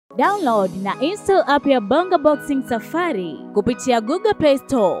Download na install app ya Bongo Boxing Safari kupitia Google Play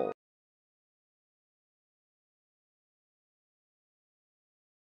Store.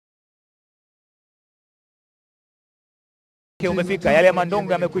 Umefika, yale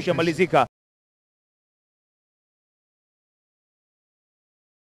mandongo yamekwisha malizika.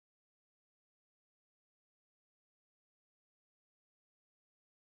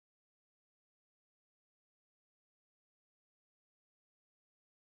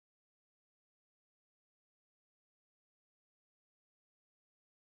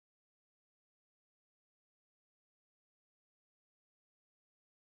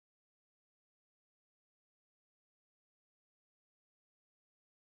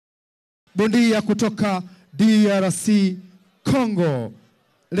 Bondia kutoka DRC Congo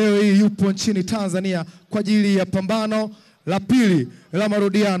leo hii yupo nchini Tanzania kwa ajili ya pambano la pili la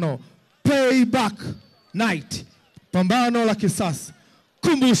marudiano, Payback Night, pambano la kisasa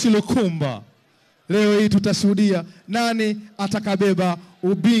Kumbushi Lukumba. Leo hii tutashuhudia nani atakabeba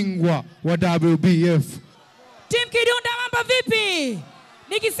ubingwa wa WBF. Team Kidunda, mambo vipi?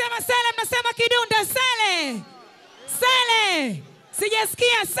 Nikisema Sele mnasema Kidunda. Sele, Sele,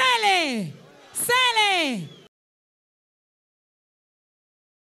 sijasikia Sele, Sele.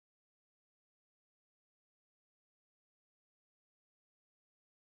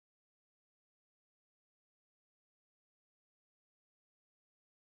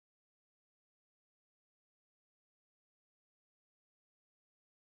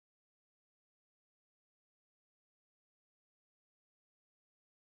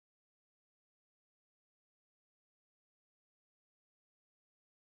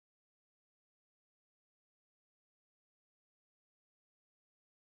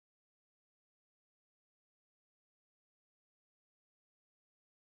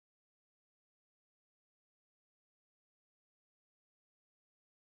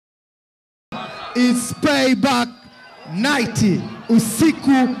 It's Payback Night,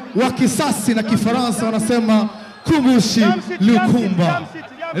 usiku wa kisasi, na Kifaransa wanasema Kumbushi Lukumba.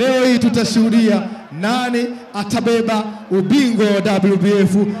 Leo hii tutashuhudia nani atabeba ubingwa wa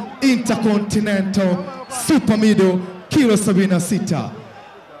WBF Intercontinental Super Middle kilo 76.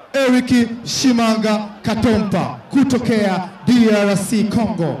 TSHIMANGA KATOMPA kutokea DRC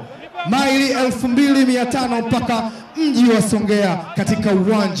Congo, maili 2500 mpaka mji wa Songea katika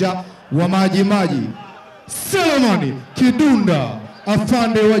uwanja wa Maji. SELEMAN Kidunda,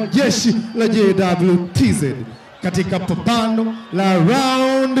 afande wa jeshi la JWTZ katika pambano la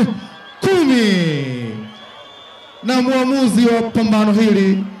round 10. Na muamuzi wa pambano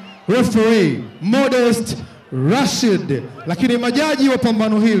hili referee Modest Rashid, lakini majaji wa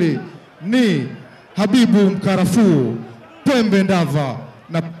pambano hili ni Habibu Mkarafu, Pembe Ndava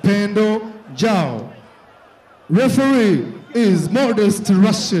na Pendo Jao. Referee is Modest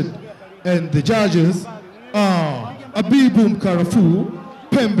Rashid and the judges are Habibu Mkarafu,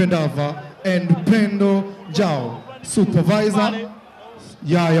 Pembe Ndava and Pendo Jao. Supervisor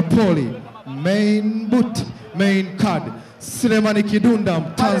Yaya Poli. Main card SELEMAN Kidunda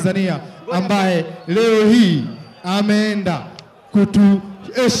Tanzania, ambaye leo hii ameenda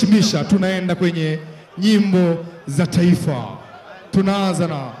kutuheshimisha. Tunaenda kwenye nyimbo za taifa. Tunaanza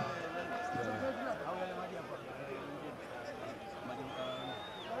na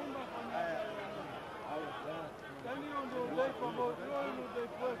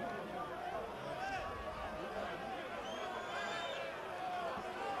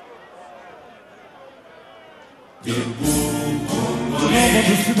tunaomba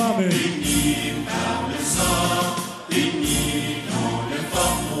tusimame.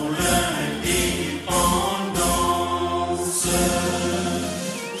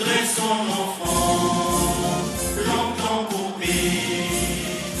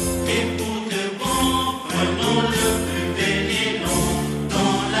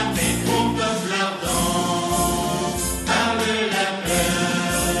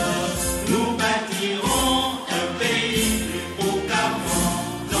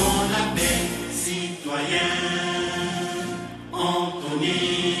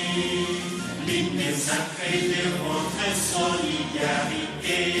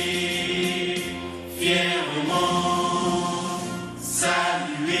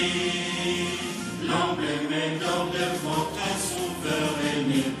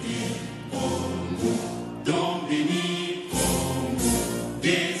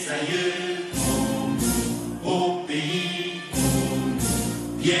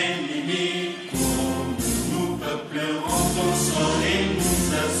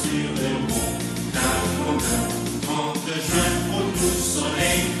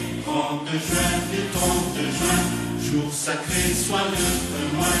 Jour sacré, soit le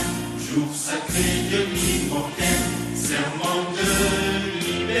témoin. jour sacré de l'immortel, serment de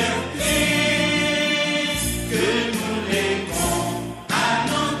liberté, que nous léguons à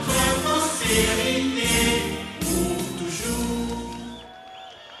notre postérité pour toujours.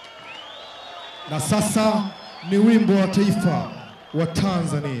 Na sasa ni wimbo wa taifa wa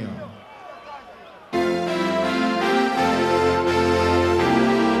Tanzania.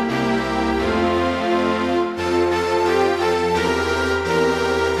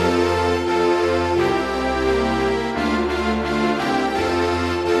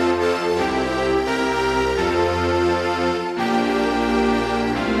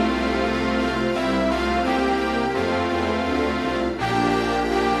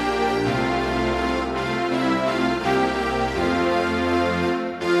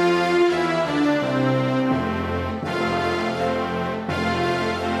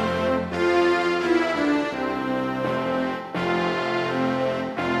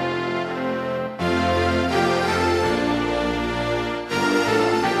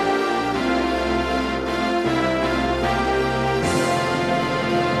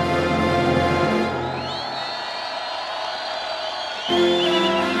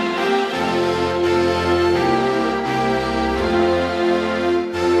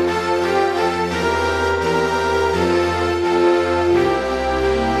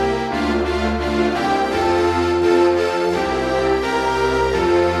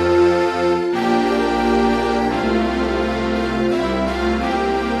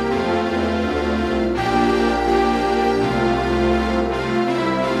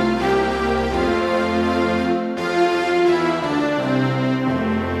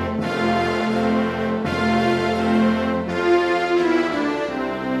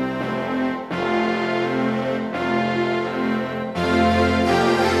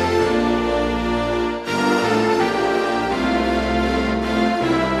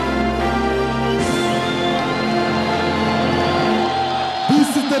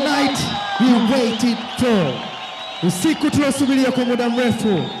 The night we waited for. Usiku tuliosubiria kwa muda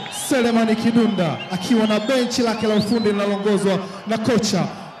mrefu. SELEMAN KIDUNDA akiwa na benchi lake la ufundi linaloongozwa na kocha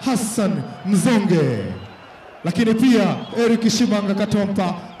Hassan Mzonge, lakini pia TSHIMANGA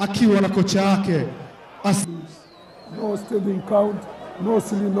KATOMPA akiwa na kocha yake. No stepping count, no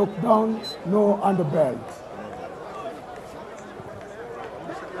silly knockdown, no underbelt.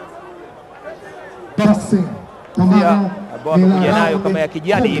 Boxing. Ambao amekuja nayo kama ya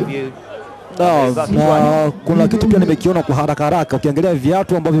kijani hivi. Na kuna kitu pia nimekiona kwa haraka haraka, ukiangalia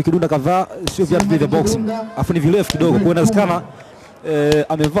viatu ambavyo KIDUNDA kavaa sio viatu vya boxing, afu ni virefu kidogo, kwa inawezekana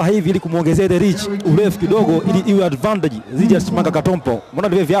amevaa hivi ili kumuongezea ile reach, urefu kidogo, ili iwe advantage dhidi ya TSHIMANGA KATOMPA. Mbona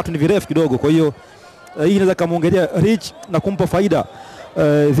vile viatu ni virefu kidogo, kwa hiyo hii inaweza kumuongezea reach na kumpa faida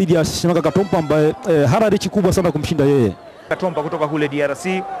dhidi ya TSHIMANGA KATOMPA ambaye hana reach kubwa sana kumshinda yeye. KATOMPA kutoka kule DRC,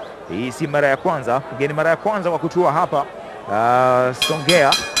 hii si mara ya kwanza, ngeni mara ya kwanza kwa kutua hapa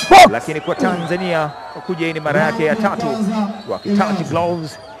Songea, lakini kwa Tanzania kuja hii ni mara yake ya tatu, wakitouch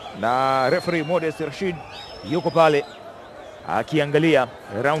gloves, na referee Modest Rashid yuko pale akiangalia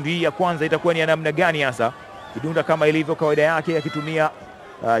round hii ya kwanza itakuwa ni ya namna gani hasa. KIDUNDA kama ilivyo kawaida yake akitumia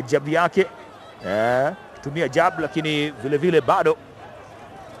jab yake, kutumia jab, lakini vile vile bado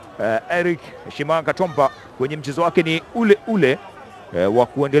TSHIMANGA KATOMPA kwenye mchezo wake ni ule ule wa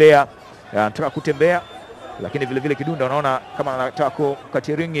kuendelea, anataka kutembea, lakini vile vile KIDUNDA unaona kama anataka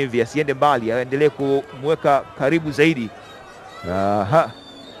kukati ringi hivi asiende mbali, aendelee kumweka karibu zaidi.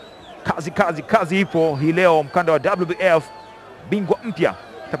 Kazi ipo hii leo. Mkanda wa WBF bingwa mpya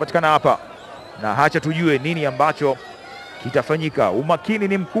utapatikana hapa, na hacha tujue nini ambacho kitafanyika. Umakini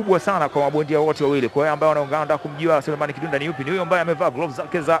ni mkubwa sana kwa mabondia wote wawili. Kwa hiyo ambao wanaungana kumjua SELEMAN KIDUNDA ni yupi, ni huyo ambaye amevaa gloves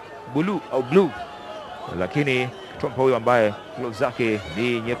zake za blue, lakini KATOMPA huyo ambaye gloves zake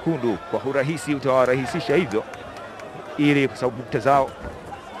ni nyekundu. Kwa urahisi utawarahisisha hivyo, ili kwa sababu bukta zao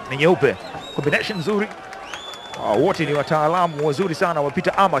ni nyeupe. Combination nzuri, wote ni wataalamu wazuri sana,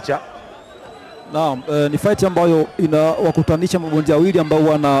 wapita amateur. Naam, ni fight ambayo inawakutanisha mabondia wawili ambao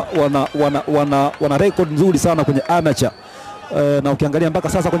wana record nzuri sana kwenye amateur. Na ukiangalia mpaka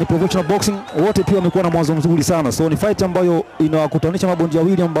sasa kwenye professional boxing wote pia wamekuwa na mwanzo mzuri sana. So ni fight ambayo inawakutanisha mabondia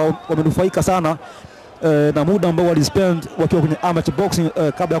wawili ambao wamenufaika sana na muda ambao walispend wakiwa kwenye amateur boxing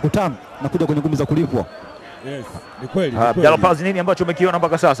kabla ya kutana na kuja kwenye ngumi za kulipwa. Yes, ni kweli. Jalapaz, nini ambacho umekiona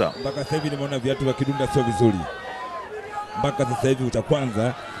mpaka sasa? Mpaka sasa hivi nimeona viatu vya KIDUNDA sio vizuri. Mpaka sasa hivi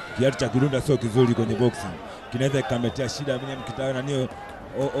utakwanza kiatu cha KIDUNDA sio kizuri kwenye boxing. Kinaweza kikametea shida mimi mkitao na niyo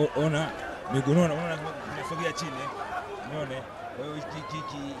ona miguu unaona nimesogea chini. Unaona? Kwa hiyo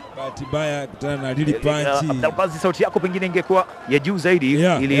hiki bahati mbaya kutana na lili punch. Jalapaz, sauti yako pengine ingekuwa ya juu zaidi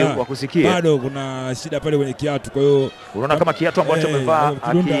ili wakusikie. Bado kuna shida pale kwenye kiatu, kwa hiyo unaona kama kiatu ambacho amevaa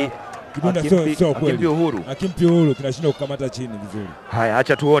Kidunda sio kweli. Akimpi uhuru kinashindwa kukamata chini vizuri. Haya,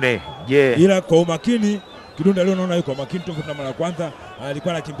 acha tuone. Je, ila kwa umakini Kidunda leo naona yuko makini tofauti na mara ya kwanza.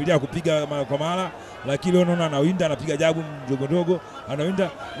 Alikuwa anakimbilia kupiga mara kwa mara, lakini leo naona anawinda, anapiga jabu ndogo ndogo, anawinda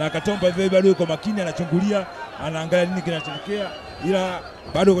na Katompa vile bado yuko makini, anachungulia, anaangalia nini kinachotokea, ila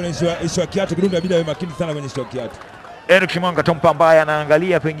bado kwenye issue ya kiatu Kidunda bila makini sana kwenye issue ya kiatu. Eric Shimanga Katompa ambaye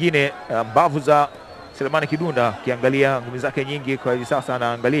anaangalia pengine mbavu za Selemani Kidunda, kiangalia ngumi zake nyingi kwa hivi sasa,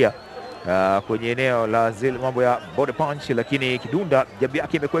 anaangalia kwenye eneo la zile mambo ya body punch, lakini Kidunda jabi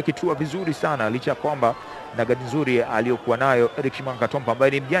yake imekuwa ikitua vizuri sana, licha kwamba na gadi nzuri aliyokuwa nayo Eric Shimanga Katompa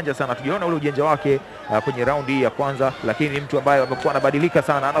ambaye ni mjanja sana. Tujiona ule ujanja wake kwenye raundi ya kwanza, lakini ni mtu ambaye amekuwa anabadilika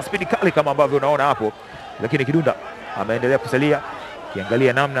sana, ana speed kali kama ambavyo unaona hapo, lakini Kidunda ameendelea kusalia,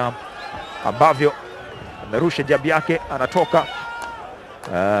 kiangalia namna ambavyo amerusha jabi yake, anatoka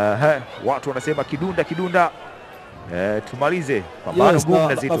watu wanasema Kidunda tumalize pambano gumu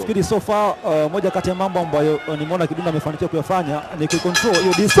na zito. Nafikiri so far moja kati ya mambo ambayo nimeona Kidunda amefanikiwa kuyafanya ni kucontrol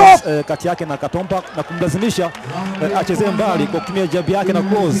hiyo distance kati yake na Katompa na kumlazimisha acheze mbali kwa kutumia jabi yake na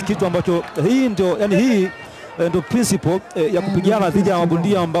close, kitu ambacho hii ndio ndio principle ya kupigana dhidi ya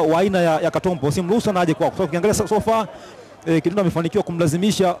mabondia ambao wa aina ya Katompa, usimruhusu aje kwako. So ukiangalia so far Kidunda amefanikiwa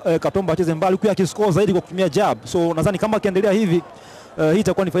kumlazimisha Katompa acheze mbali huku akiscore zaidi kwa kutumia jab. So nadhani kama akiendelea hivi hii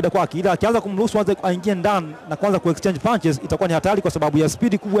itakuwa ni faida kwake, ila akianza kumruhusu aanze aingie ndani na kuanza ku-exchange punches itakuwa ni hatari kwa sababu ya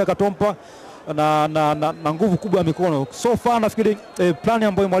speed kubwa ya Katompa na nguvu kubwa ya mikono. So far nafikiri plani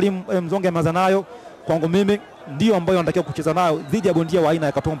ambayo mwalimu Mzonge ameanza nayo kwangu mimi ndio ambayo anatakiwa kucheza nayo dhidi ya bondia wa aina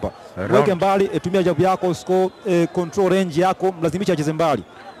ya Katompa. Weke mbali, tumia jabu yako, score, control range yako, mlazimisha acheze mbali.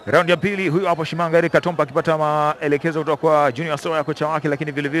 Raundi ya pili, huyu hapo Shimanga Eric Katompa akipata maelekezo kutoka kwa Junior Soya kocha wake,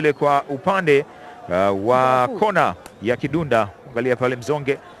 lakini vile vile kwa upande wa kona ya Kidunda, angalia pale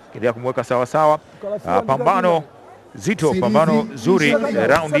Mzonge kiendelea kumweka sawa sawa. Pambano zito, pambano zuri,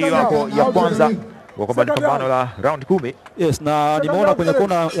 raundi hiyo hapo ya kwanza kwa kwamba ni pambano la round 10. Yes, na nimeona kwenye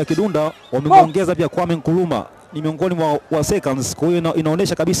kona ya Kidunda wameongeza pia Kwame Nkrumah, ni miongoni mwa seconds, kwa hiyo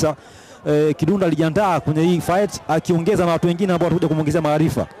inaonyesha kabisa Kidunda alijiandaa kwenye hii fight, akiongeza na watu wengine ambao watakuja kumuongezea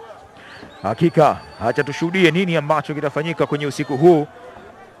maarifa. Hakika, acha tushuhudie nini ambacho kitafanyika kwenye usiku huu,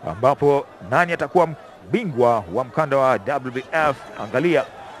 ambapo nani atakuwa bingwa wa mkanda wa WBF. Angalia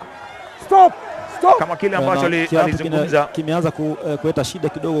Stop! kama kile ambacho alizungumza kimeanza kuleta shida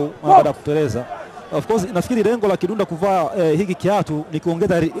kidogo baada ya kuteleza. Of course nafikiri lengo la Kidunda kuvaa hiki kiatu ni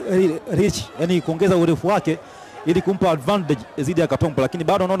kuongeza reach, yani kuongeza urefu wake ili kumpa advantage zidi ya Katompa, lakini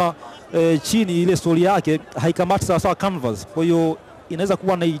bado unaona chini ile soli yake haikamati sawa sawa canvas, kwa hiyo inaweza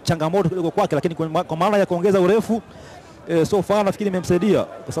kuwa na changamoto kidogo kwake, lakini kwa maana ya kuongeza urefu so far nafikiri imemsaidia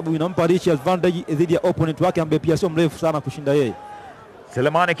kwa sababu inampa reach advantage dhidi ya opponent wake ambaye pia sio mrefu sana kushinda yeye.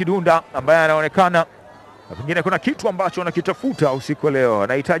 Selemani Kidunda ambaye anaonekana pengine kuna kitu ambacho anakitafuta usiku leo,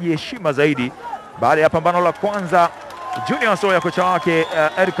 anahitaji heshima zaidi baada ya pambano la kwanza Junior Soya kocha wake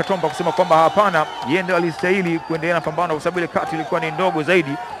Eric Katompa kusema kwamba hapana, yeye ndiye alistahili kuendelea na pambano kwa sababu ile kati ilikuwa ni ndogo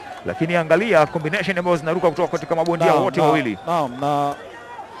zaidi, lakini angalia combination ambazo zinaruka kutoka katika mabondia wote wawili.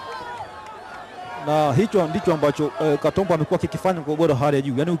 Na hicho ndicho ambacho Katompa amekuwa kikifanya kwa ubora hali ya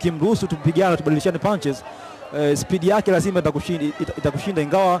juu, yani ukimruhusu tupigane tubadilishane punches speed yake lazima itakushinda,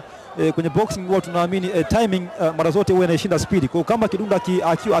 ingawa kwenye boxing huwa tunaamini timing mara zote huwa inashinda speed. Kwa kama Kidunda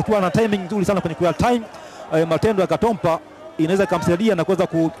akiwa na timing nzuri sana kwenye kuya time matendo ya Katompa, inaweza kumsaidia na kuweza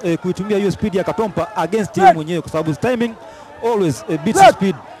kuitumia hiyo speed ya Katompa against yeye mwenyewe, kwa sababu timing always beats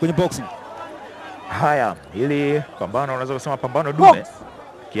speed kwenye boxing. Haya, ili pambano unaweza kusema pambano dume,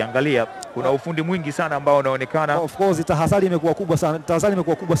 kiangalia kuna ufundi mwingi sana ambao unaonekana. Of course tahadhari imekuwa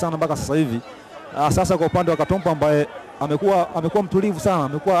kubwa sana mpaka sasa hivi. Sasa kwa upande wa Katompa ambaye amekuwa mtulivu sana,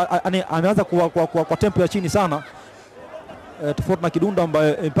 ameanza kwa tempo ya chini sana, tofauti na Kidunda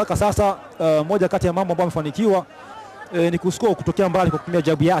ambaye mpaka sasa moja kati ya mambo ambayo amefanikiwa ni kuscore kutokea mbali kwa kutumia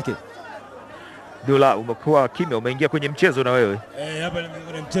jabu yake. Dula, umekuwa kimya, umeingia kwenye mchezo na wewe. Hapa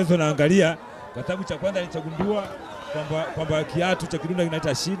ni mchezo naangalia, kwa sababu cha kwanza nilichogundua kwamba kiatu cha Kidunda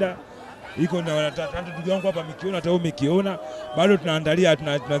kinaleta shida. Iko na ndugu yangu hapa mikiona, hata wewe umekiona, bado tunaangalia,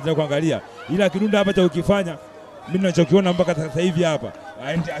 tunaanza kuangalia. Ila Kidunda hapa cha ukifanya, mimi ninachokiona mpaka sasa hivi hapa,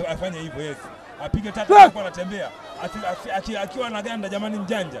 afanye hivyo, yes. Apige tatu kwa anatembea. Akiwa anaganda, jamani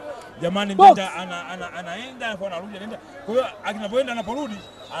mjanja anaenda hapo anarudi anaenda. Kwa hiyo akinapoenda anaporudi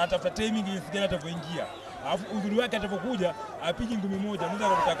anatafuta timing jinsi gani atavyoingia. Alafu uzuri wake atakapokuja apige ngumi moja, anaweza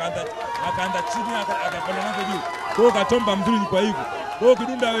akaanza chini akapanda nazo juu. Kwa hiyo Katompa mzuri kwa hivyo. Kwa hiyo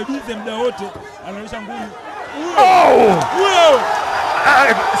Kidunda awebize muda wote anaonyesha ngumi.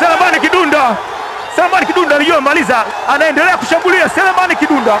 Selemani Kidunda alijua maliza, anaendelea kushambulia Selemani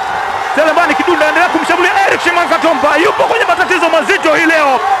Kidunda anaendelea kumshambulia Eric Shimanga Katompa, yupo kwenye matatizo mazito hii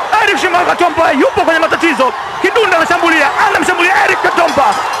leo. Eric Chimanga Katompa yupo kwenye matatizo. Kidunda anamshambulia Eric Katompa,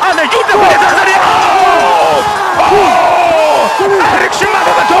 anajuta kwenye Tanzania. Eric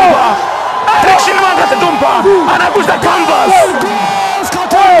Chimanga Katompa, anagusa canvas.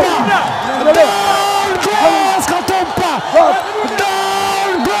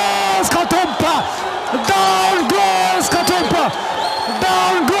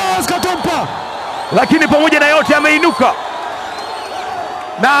 Lakini pamoja na yote ameinuka,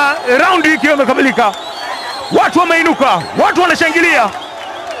 na raundi ikiwa imekamilika, watu wameinuka, watu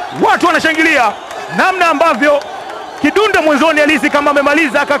wanashangilia namna ambavyo Kidunda mwanzoni alisi kama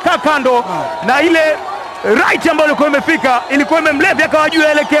amemaliza, akakaa kando na ile right ambayo ilikuwa imefika ilikuwa imemlevya,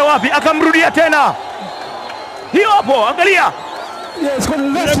 akawajua elekea wapi, akamrudia tena. Hiyo hapo, angalia. Yes, kwa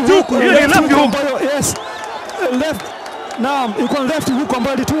left hook. Yes, left. Naam, ilikuwa left hook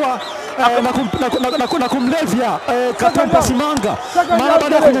ambayo ilitua na kumlevya Katompa Simanga. Mara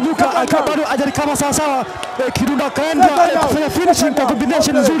baada ya kunyanyuka akawa bado hajalikama sawa sawa, Kidunda kaenda kufanya finishing kwa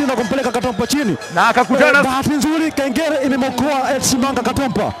combination nzuri na kumpeleka Katompa chini. Na akakutana bahati nzuri, kengele imemokoa Simanga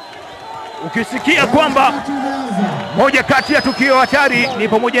Katompa. Ukisikia kwamba moja kati ya tukio hatari ni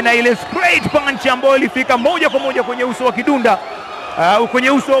pamoja na ile straight punch ambayo ilifika moja kwa moja kwenye uso wa Kidunda, kwenye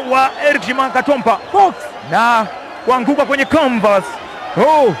uso wa Eric Chimanga Katompa na kuanguka kwenye canvas.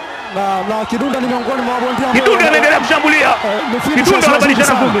 Na Kidunda ni miongoni mwa bondia. Kidunda anaendelea kushambulia. Kidunda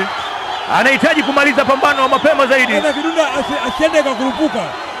anabadilishana ngumi, anahitaji kumaliza pambano mapema zaidi. Kidunda asiende kukurupuka.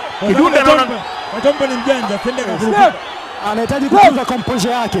 Kidunda anaona Katompa ni mjanja, asiende kukurupuka. Anahitaji kutunza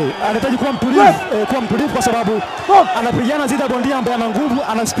composure yake, anahitaji kuwa mtulivu kwa sababu anapigana zidi ya bondia ambaye ana nguvu,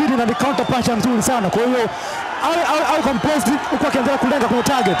 ana speed na ni counter punch nzuri sana. Kwa hiyo au composed huko akiendelea kulenga kwenye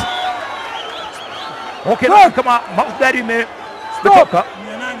target. Okay, kama mouthguard imetoka.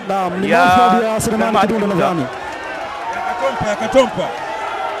 Naam, ni mouthguard ya SELEMAN Kidunda nadhani. Ya Katompa.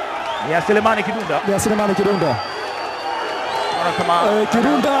 Ya SELEMAN Kidunda. Ya SELEMAN Kidunda. Kama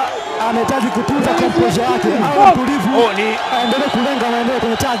Kidunda anahitaji kutunza composure yake, au mtulivu, aendelee kulenga maeneo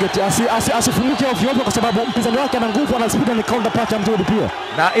kwenye target, asifunguke ovyo ovyo kwa sababu mpinzani wake ana nguvu, ana speed na counter punch mzuri pia.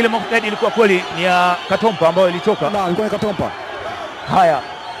 Na ile mouthguard ilikuwa kweli ni ya Katompa ambayo ilitoka. Na ilikuwa ya Katompa. Haya,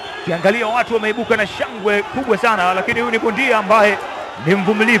 kiangalia watu wameibuka na shangwe kubwa sana, lakini huyu ni bondia ambaye ni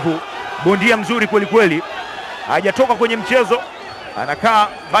mvumilivu, bondia mzuri kweli kweli. Hajatoka kwenye mchezo, anakaa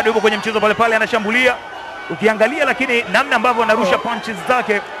bado yuko kwenye mchezo pale pale, anashambulia. Ukiangalia lakini namna ambavyo anarusha punches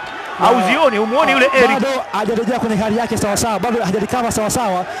zake au zioni, umuoni yule Eric bado hajarejea kwenye hali yake sawa sawa, bado hajalikama sawa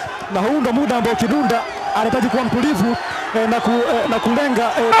sawa, na huu ndo muda ambao Kidunda anahitaji kuwa mtulivu na kulenga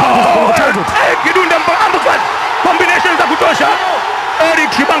target. Kidunda uppercut combination za kutosha. Eric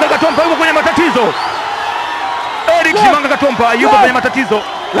Chimanga Katompa yuko kwenye matatizo. Eric Chimanga Katompa yuko kwenye matatizo,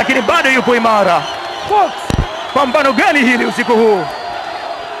 lakini bado yuko imara. Pambano gani hili usiku huu?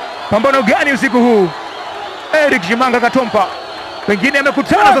 Pambano gani usiku huu? Eric Chimanga Katompa pengine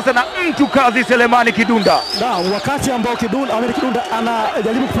amekutana sasa na mtu kazi SELEMAN Kidunda. Na wakati ambao Kidunda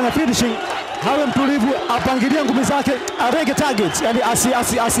anajaribu kufanya finishing, hawe mtulivu, apangilia ngumi zake, arege target, yani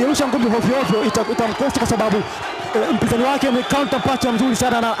asirusha ngumi hovyo hovyo, itamkosa kwa sababu mpinzani wake ni counter punch mzuri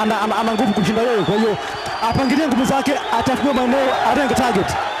sana, ana nguvu kushinda yeye. Kwa hiyo apangilie ngumi zake, atafua maeneo, arenge target.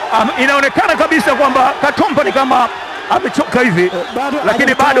 Inaonekana kabisa kwamba Katompa ni kama amechoka hivi,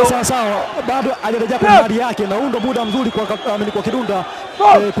 lakini bado hajarejea kwenye hali yake, na huu ndo muda mzuri kwa Kidunda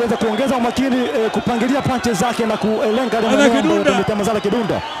kuweza kuongeza umakini, kupangilia punches zake na kulenga ile tamazala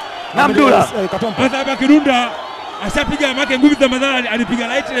Kidunda. Na Abdullah hapa Kidunda ashapiga make nguvu za madhara, alipiga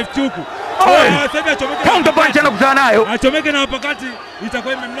right left huku. Sasa achomeke counter punch anakutana nayo, achomeke na wakati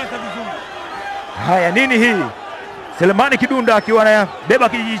itakuwa imemnasa vizuri. Haya, nini hii? SELEMAN Kidunda akiwa anabeba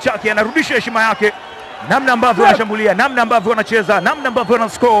kijiji chake, anarudisha heshima yake, namna ambavyo anashambulia, namna ambavyo anacheza, namna ambavyo ana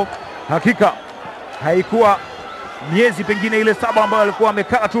score. Hakika haikuwa miezi pengine ile 7 ambayo alikuwa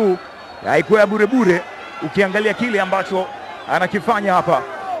amekaa tu, haikuwa ya bure bure. Ukiangalia kile ambacho anakifanya hapa,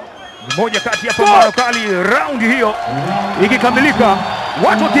 ni moja kati ya pambano kali. Raundi hiyo ikikamilika,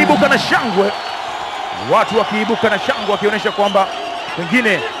 watu wakiibuka na shangwe, wakionyesha kwamba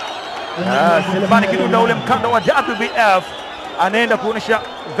pengine SELEMAN Kidunda ule mkanda wa WBF anaenda kuonyesha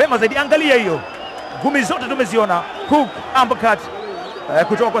vema zaidi. Angalia hiyo, ngumi zote tumeziona, hook, uppercut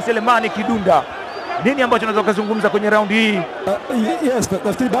kutoka kwa SELEMAN Kidunda. Nini ambacho unaweza kuzungumza kwenye raundi hii? Yes,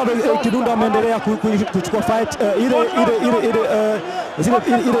 nafikiri bado Kidunda ameendelea kuchukua fight ile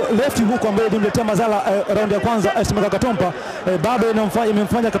left hook ambayo ilimletea madhara raundi ya kwanza Chimanga Katompa, bado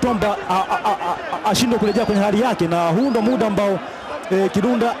imemfanya Katompa ashindwe kurejea kwenye hali yake, na huu ndo muda ambao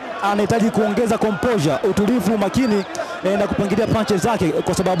Kidunda anahitaji kuongeza composure, utulivu, makini na kupangilia punches zake,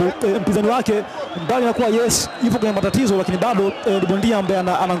 kwa sababu mpinzani wake mbali na kuwa yes yupo kwenye matatizo, lakini bado ni bondia ambaye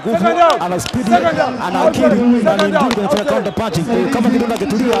ana nguvu, ana speed, ana akili na ni mzuri kwenye kufanya counter punching. Kama Kidunda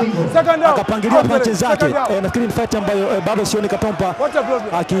akitulia akapangilia punches zake, nafikiri ni fight ambayo bado sioni Katompa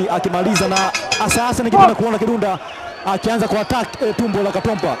akimaliza, na hasa nikipenda kuona Kidunda akianza ku attack tumbo la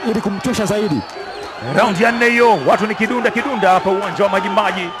Katompa ili kumchosha zaidi. Round ya 4 hiyo, watu ni Kidunda hapa uwanja wa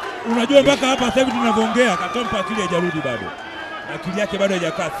Majimaji. Unajua mpaka hapa sasa hivi tunavyoongea Katompa akili haijarudi bado. Akili yake bado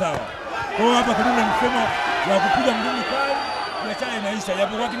haijakaa sawa. Kwa hiyo hapa Kidunda ni sema ya kupiga ngumi kali, biashara inaisha.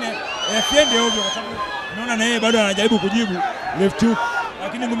 Japokuwa kile asiende ovyo, kwa sababu unaona na yeye bado anajaribu kujibu left hook,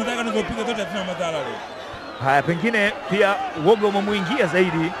 lakini ngumi zake anazopiga zote hazina madhara leo. Haya, pengine pia uoga umemuingia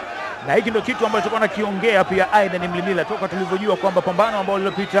zaidi, na hiki ndio kitu ambacho tulikuwa nakiongea pia Aidan Mlimila toka tulivyojua kwamba pambano ambalo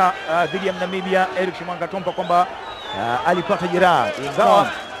lilopita dhidi ya Namibia Eric Chimanga Katompa kwamba alipata jeraha, ingawa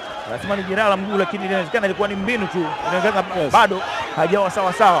nasema ni jeraha la mguu, lakini inawezekana ilikuwa ni mbinu tu, inawezekana bado hajawa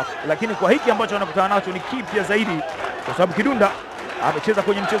sawa, lakini kwa hiki ambacho anakutana nacho ni kipya zaidi, kwa sababu Kidunda amecheza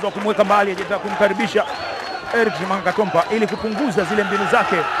kwenye mchezo wa kumweka mbali, hajataka kumkaribisha Eric Chimanga Katompa ili kupunguza zile mbinu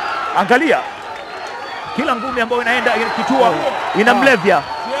zake. Angalia kila ngumi ambayo inaenda kitua inamlevya.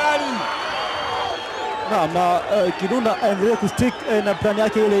 Na Kidunda aendelee kustick na plan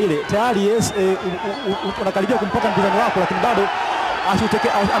yake ile. Tayari yes, unakaribia kumpata mpinzani wako, lakini bado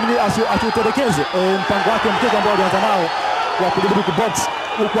asiutelekeze mpango wake mchezo ambao alianza nao wa kujaribu kubox,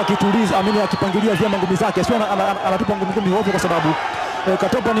 huku akituliza akipangilia vyema ngumi zake, sio anatupa ngumi ovyo, kwa sababu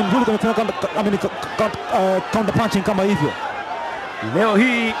Katompa ni mzuri kwenye counter punching kama hivyo. Leo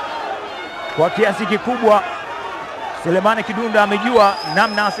hii kwa kiasi kikubwa Selemani Kidunda amejua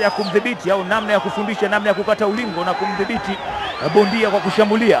namna ya kumdhibiti au namna ya kufundisha namna ya kukata ulingo na kumdhibiti bondia kwa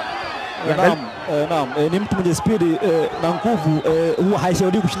kushambulia. Ni mtu mwenye speed na nguvu, huwa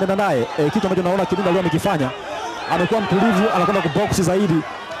haishauri kushindana naye. Kitu ambacho naona Kidunda leo amekifanya, amekuwa mtulivu, anakwenda kubox zaidi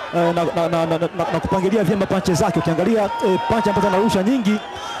na kupangilia vyema punches zake. Ukiangalia punch ambazo anarusha nyingi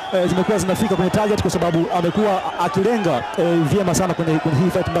zimekuwa zinafika kwenye target, kwa sababu amekuwa akilenga vyema sana kwenye hii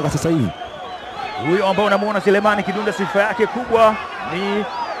fight mpaka sasa hivi. Huyo ambao unamuona Selemani Kidunda, sifa yake kubwa ni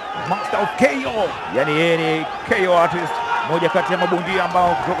master of KO, yani yeye ni KO artist, moja kati ya mabondia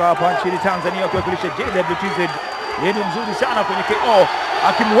ambao kutoka hapa nchini Tanzania wakiwakilisha JWTZ. Yeye ni mzuri sana kwenye KO,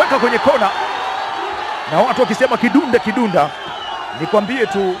 akimweka kwenye kona na watu wakisema Kidunda. Nikwambie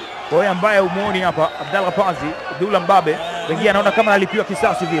tu kwa wewe ambaye umuoni hapa, Abdalla Pazi Dula Mbabe wengine anaona kama alipiwa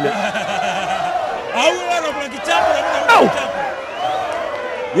kisasi vile. Au anakula kichapo na mimi kichapo.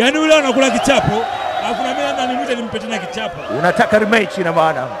 Yaani yule anakula kichapo, alafu na mimi ananimuita nimpe tena kichapo. Unataka rematch ina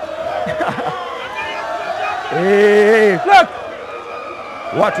maana.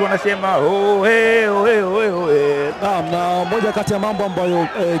 Watu wanasema na moja kati ya mambo ambayo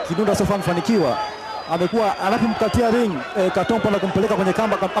Kidunda sasa amefanikiwa, amekuwa anapomkatia ring Katompa na kumpeleka kwenye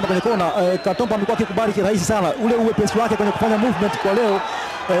kamba kama kwenye kona. Katompa amekuwa akikubali kirahisi sana ule uwepesi wake kwenye kufanya movement kwa leo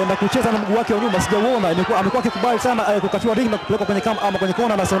na kucheza na mguu wake wa nyuma, sijauona. Amekuwa akikubali sana kukatiwa ring na kupeleka kwenye kamba ama kwenye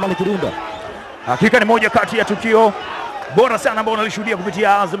kona na Selemani Kidunda. Hakika ni moja kati ya tukio bora sana ambao unalishuhudia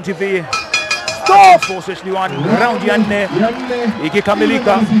kupitia Azam TV. Force HD1 round ya 4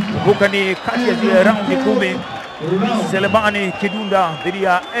 ikikamilika. Kumbuka ni kati ya zile round 10. Selemani Kidunda dhidi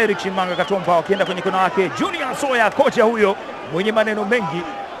ya Eric Chimanga Katompa, wakienda kwenye kona yake. Junior Soya, kocha huyo mwenye maneno mengi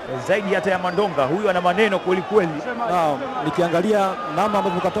zaidi hata ya Mandonga, huyu ana maneno kweli kweli. Nikiangalia namna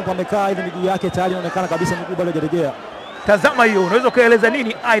ambavyo Katompa amekaa hivi, miguu yake tayari inaonekana kabisa miguu bado hajarejea. Tazama hiyo, unaweza kueleza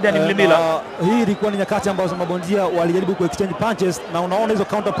nini Aidan Mlimila? Hii ilikuwa ni nyakati ambazo mabondia walijaribu kuexchange punches, na unaona hizo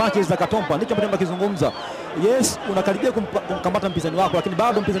counter punches za Katompa. Ndicho ambacho tunakizungumza. Yes, unakaribia kumkamata mpinzani wako, lakini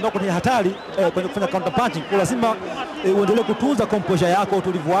bado mpinzani wako ni hatari kwenye kufanya counter punching. Kwa lazima uendelee kutunza composure yako,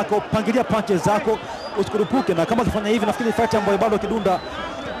 utulivu wako, pangilia punches zako, usikurupuke. Na kama ukifanya hivi, nafikiri fight ambayo bado Kidunda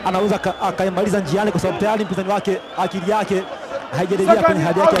anaweza akaimaliza njiani, kwa sababu tayari mpinzani wake akili yake haijarejea kwenye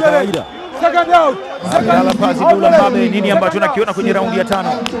hali yake ya kawaida. Abdalla Pazi Dula Mbabe, nini ambacho tunakiona kwenye raundi ya 5?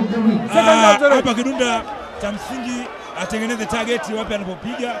 Hapa Kidunda cha msingi atengeneze target wapi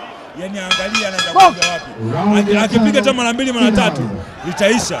anapopiga, yani angalia anaenda kupiga wapi. Akipiga hata mara 2 mara 3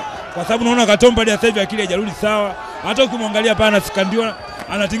 itaisha, kwa sababu naona Katompa sasa hivi akili haijarudi sawa. Hata ukimwangalia hapa anasikandiwa,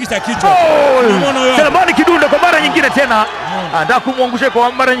 anatingisha kichwa. Selemani Kidunda kwa mara nyingine tena anataka kumwangusha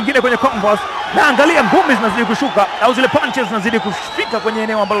kwa mara nyingine kwenye canvas, na angalia ngumi zinazidi kushuka au zile punches zinazidi kufika kwenye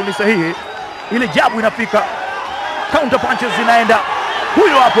eneo ambalo ni sahihi. Ile jabu inafika, counter punches zinaenda.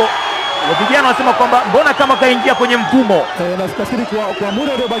 Huyo hapo vijana wanasema kwamba mbona kama kaingia kwenye mfumo. Nafikiri kwa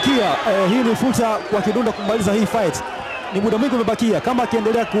muda uliobakia, hii ni fursa kwa Kidunda kumaliza hii fight. Ni muda mwingi umebakia, kama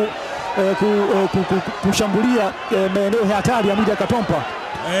akiendelea kushambulia maeneo hatari ya mwili ya Katompa,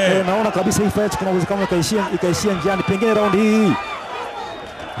 naona kabisa hii fight kuna uwezekano ikaishia njiani, pengine raundi hii.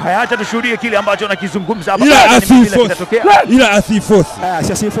 Haya, acha tushuhudie kile ambacho anakizungumza hapa. Ila asiforce.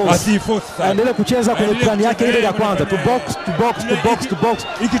 Aendelee kucheza kwenye plan yake ile ya kwanza, to box.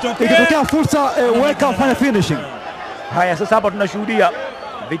 Ikitokea fursa weka fanya finishing. Haya, sasa hapa tunashuhudia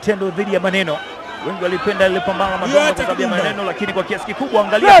vitendo dhidi ya maneno. Wengi walipenda ile pambano madogo kwa sababu ya maneno, lakini kwa kiasi kikubwa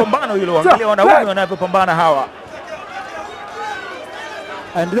angalia pambano hilo, angalia wanaume wanavyopambana hawa.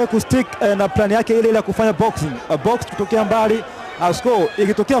 Aendelee kustick na plan yake ile ya kufanya boxing, box kutokea mbali, score.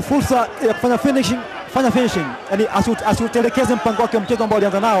 Ikitokea fursa ya kufanya fanya finishing, yani asiutelekeze mpango wake wa mchezo ambao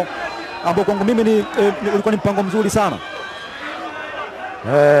alianza nao, ambao kwangu mimi ulikuwa ni mpango mzuri sana.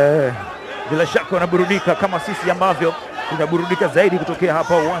 Bila shaka wanaburudika kama sisi ambavyo tunaburudika zaidi kutokea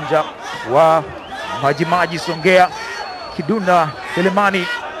hapa uwanja wa Majimaji Songea. Kidunda Selemani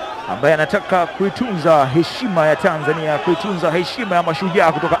ambaye anataka kuitunza heshima ya Tanzania, kuitunza heshima ya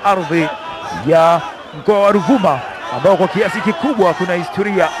mashujaa kutoka ardhi ya mkoa wa Ruvuma, ambao kwa kiasi kikubwa kuna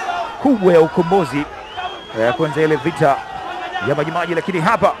historia kubwa ya ukombozi kwanza ile vita ya Majimaji, lakini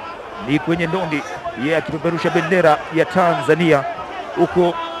hapa ni kwenye ndondi yeye akipeperusha bendera ya Tanzania,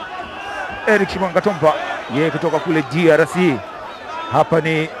 huko TSHIMANGA KATOMPA yeye kutoka kule DRC. Hapa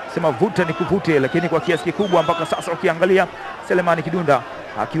ni sema vuta ni kuvute, lakini kwa kiasi kikubwa mpaka sasa ukiangalia Selemani Kidunda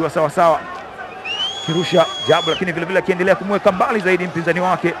akiwa sawa kirusha jabu, lakini vile vile akiendelea kumweka mbali zaidi mpinzani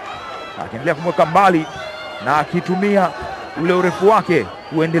wake, akiendelea kumweka mbali na akitumia ule urefu wake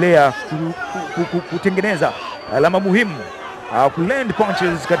kuendelea kutengeneza alama muhimu, land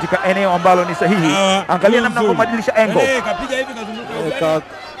punches katika eneo ambalo ni sahihi. Angalia namna kubadilisha angle. Kapiga hivi kazunguka.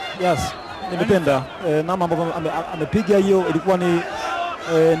 Yes, nimependa namna ambavyo amepiga hiyo, ilikuwa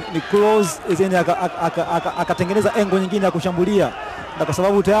ni close, zenye akatengeneza engo nyingine ya kushambulia, na kwa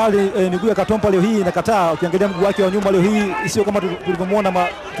sababu tayari miguu ya Katompa leo hii inakataa. Ukiangalia mguu wake wa nyuma leo hii sio kama tulivyomwona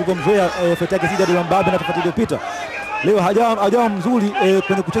tulivyomzoea fight yake dhidi ya Mbabe na tofauti iliyopita. Leo hajawa mzuri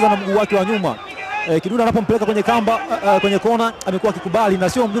kwenye kucheza na mguu wake wa nyuma. Kidunda anapompeleka kwenye kamba kwenye kona amekuwa akikubali, na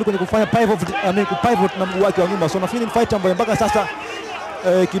sio mzuri kwenye kufanya pivot na mguu wake wa nyuma. So nafikiri ni fight ambayo mpaka sasa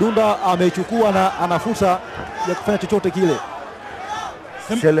Kidunda amechukua na ana fursa ya kufanya chochote kile.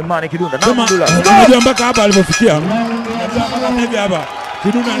 Selemani Kidunda unajua mpaka hapa alipofikia, hivi hapa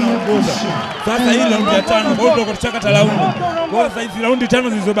Kidunda anaongoza sasa. Hii raundi ya 5 kwa hiyo tutachaka raundi, kwa sasa hizi raundi 5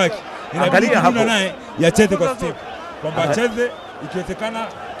 zilizobaki angalia hapo naye yacheze kwa step, kwamba acheze ikiwezekana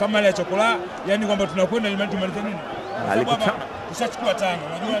kama ile ya chokola, yani kwamba tunakwenda tumalize nini, tushachukua 5.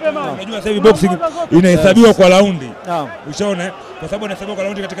 Unajua sasa hivi boxing inahesabiwa kwa raundi, ushaona, kwa sababu inahesabiwa kwa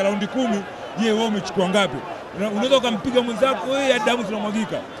raundi. Katika raundi 10 je, wewe umechukua ngapi? Unaweza ukampiga mwenzako ya damu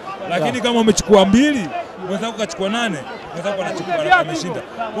zinamwagika, lakini kama umechukua 2 mwenzako kachukua 8, mwenzako anachukua ameshinda.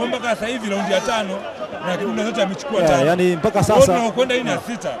 Kwa mpaka sasa hivi raundi ya 5 na Kidunda zote amechukua 5. Yani mpaka sasa tunakwenda hii ya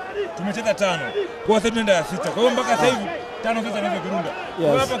 6, tumecheza 5. Kwa sasa tunaenda ya 6. Kwa hiyo mpaka sasa hivi 5 sasa anaweza Kidunda.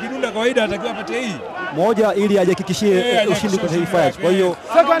 Kwa hapa Kidunda kawaida atakiwa apate hii moja ili ajihakikishie ushindi kwenye hii fight. Kwa hiyo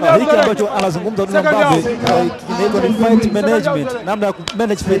hiki ambacho anazungumza Mbabe kinaitwa ni fight management, namna ya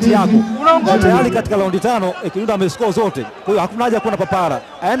manage fight yako. Tayari katika raundi 5 Kidunda amescore zote, kwa hiyo hakuna haja kuwa na papara.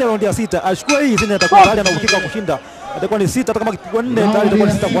 Aende raundi ya 6 achukue hii, zile atakuwa tayari ana uhakika wa kushinda. Atakuwa ni 6, hata kama kwa 4 tayari itakuwa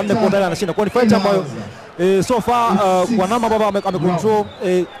ni 6 kwa 4 kwa tayari anashinda. Kwa ni fight ambayo so far kwa namna baba amecontrol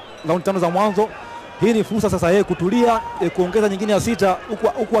raundi 5 za mwanzo. Hii ni fursa sasa yeye kutulia, kuongeza nyingine ya 6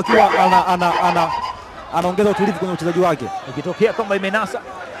 huku akiwa anaongeza utulivu kwenye uchezaji wake. Ikitokea kwamba imenasa,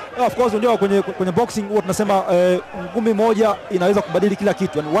 of course ndio kwenye boxing huwa tunasema ngumi moja inaweza kubadili kila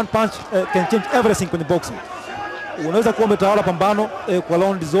kitu. Yani one punch can change everything kwenye boxing. Unaweza kuwa umetawala pambano kwa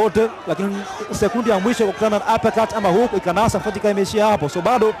round zote, lakini sekundi ya mwisho kukutana na uppercut ama hook ikanasa, fight imeishia hapo. So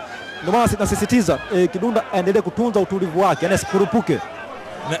bado ndio maana nasisitiza Kidunda aendelee kutunza utulivu wake, yani asikurupuke.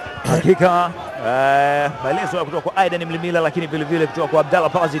 Hakika maelezo kutoka kwa Aidan Mlimila, lakini vile vile kutoka kwa Abdalla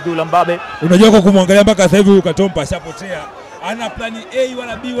Pazi Dula Mbabe. Unajua kwa kumwangalia mpaka sasa hivi Katompa ashapotea, ana plani A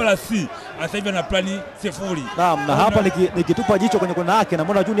wala B wala C, sasa hivi ana plani 0. Naam, na hapa nikitupa jicho kwenye kona yake na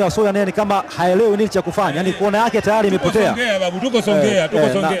mbona Junior Soya naye ni kama haelewi nini cha kufanya, yani kona yake tayari imepotea. Songea babu, tuko Songea.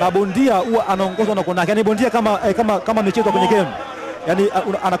 Na bondia huwa anaongozwa na kona yake, yani bondia kama michezo kwenye game, yani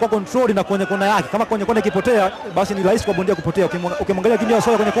anakuwa control na kwenye kona yake. Kama kwenye kona ikipotea, basi ni rahisi kwa bondia kupotea. Ukimwangalia Junior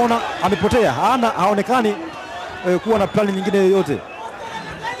Soya kwenye kona amepotea, haonekani kuwa na plani nyingine yoyote.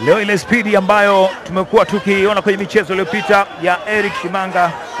 Leo ile spidi ambayo tumekuwa tukiona kwenye michezo iliyopita ya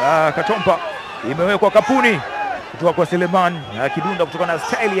TSHIMANGA KATOMPA imewekwa kapuni kutoka kwa Seleman Kidunda, kutokana na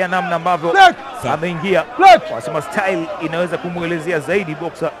style ya namna ambavyo ameingia. Wasema style inaweza kumuelezea zaidi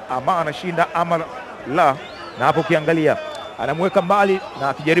boxer ama anashinda ama la, na hapo ukiangalia anamweka mbali na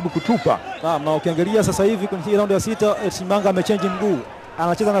akijaribu kutupa. Naam, na ukiangalia sasa hivi kwenye hii round ya 6 TSHIMANGA amechange mguu.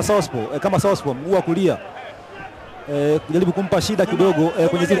 anacheza na southpaw kama southpaw mguu wa kulia, kujaribu kumpa shida kidogo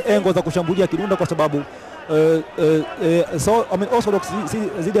kwenye zile engo za kushambulia Kidunda, kwa sababu orthodox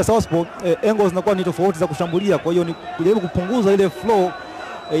zidi ya southpaw engo zinakuwa ni tofauti za kushambulia. Kwa hiyo ni kujaribu kupunguza ile flow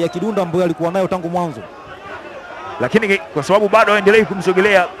ya Kidunda ambayo alikuwa nayo tangu mwanzo, lakini kwa sababu bado aendelee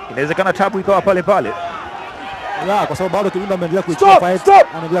kumsogelea, inawezekana tabu ikawa pale pale. Kwa sababu bado Kidunda ameendelea kuichukua fight,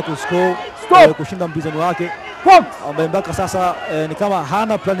 anaendelea kuscore, kushinda mpinzani wake ambaye mpaka sasa ni kama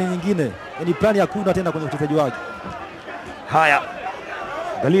hana plani nyingine, yani plani hakuna tena kwenye uchezaji wake. Haya,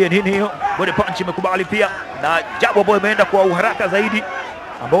 angalie nini hiyo, body punch imekubali pia na jabu ambayo imeenda kwa uharaka zaidi,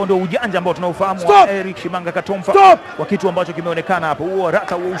 ambao ndio ujanja ambao tunaufahamu wa Eric Shimanga Katompa, kwa kitu ambacho kimeonekana hapo, huo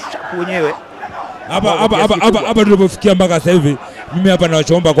haraka, huo ushapu wenyewe. Hapa tulipofikia mpaka sasa hivi, mimi hapa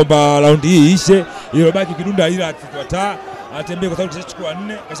nachoomba kwamba raundi hii ishe, iliyobaki Kidunda ila atakataa atembee, kwa sababu kashachukua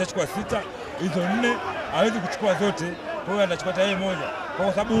 4, kashachukua 6, hizo 4 hawezi kuchukua zote, kwa hiyo atachukua yeye moja,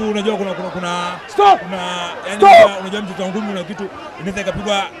 kwa sababu unajua kuna yani unajua mtu ngumi una kitu inaweza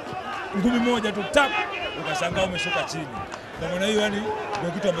ikapigwa ngumi moja tu tap ukashangaa umeshuka chini. Kwa maana hiyo yani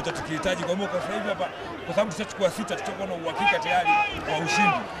ndio kitu ambacho tukihitaji. Kwa hiyo kwa sasa hivi hapa, kwa sababu tutachukua 6, tutakuwa na uhakika tayari wa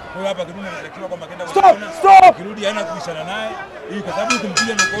ushindi. Kwa hiyo hapa Kidunda anatakiwa kwamba kaenda kwa kirudi hana kubishana naye, ili kwa sababu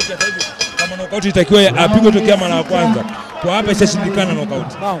kumpiga knockout sasa hivi, kama knockout itakiwa apigwe tokea mara ya kwanza, kwa hapa ishashindikana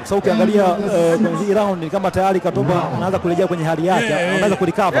knockout. Sasa ukiangalia kwenye hii round ni kama tayari Katompa anaanza kurejea kwenye hali yake, anaanza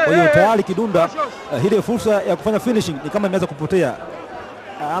kurecover. Kwa hiyo tayari Kidunda ile fursa ya kufanya finishing ni kama imeanza kupotea.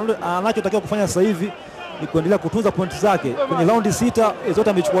 Anachotakiwa kufanya sasa hivi ni kuendelea kutunza pointi zake kwenye raundi 6 zote,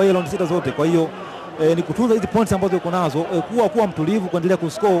 amechukua hiyo raundi 6 zote. Kwa hiyo ni kutunza hizi points ambazo yuko nazo, kuwa mtulivu, kuendelea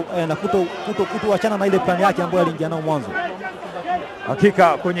kuscore na kutoachana na ile plan yake ambayo aliingia nayo mwanzo. Hakika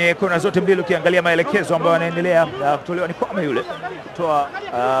kwenye kona zote mbili ukiangalia maelekezo ambayo yanaendelea kutolewa ni Kwame yule kutoa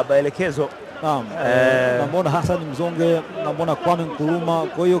maelekezo. Naam, namuona Hassan Mzonge, namuona Kwame Nkuruma.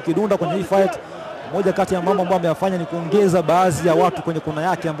 Kwa hiyo Kidunda kwenye hii fight, moja kati ya mambo ambayo ameyafanya ni kuongeza baadhi ya watu kwenye kona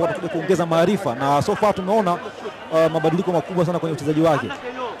yake ambao watakuja kuongeza maarifa, na so far tumeona mabadiliko makubwa sana kwenye uchezaji wake.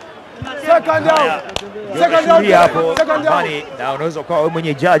 Second down hapo ndani, na unaweza ukawa wewe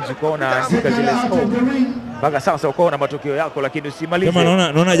mwenye judge kuona zika zile score mpaka sasa ukaona matokeo yako, lakini usimalize.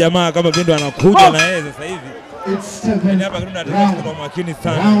 Kama naona jamaa kama Bindo anakuja na yeye sasa hivi. Hapa Kidunda anataka kuwa makini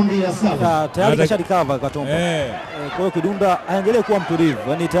sana. Tayari kasharecover Katompa. Kwa hiyo Kidunda aendelee kuwa mtulivu,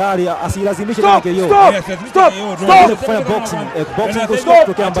 yani tayari asilazimishe tena KO. Kufanya boxing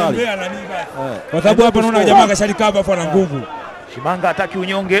kutokea mbali. Kwa sababu hapa naona jamaa kasharecover afu ana nguvu. Shimanga hataki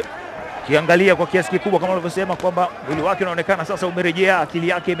unyonge, kiangalia kwa kiasi kikubwa kama ulivyosema kwamba mwili wake unaonekana sasa umerejea, akili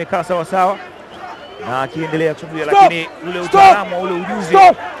yake imekaa sawa sawa, na akiendelea kushambulia, lakini ule utaalamu, ule ujuzi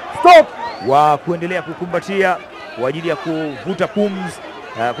wa kuendelea kukumbatia kwa ajili ya kuvuta pumzi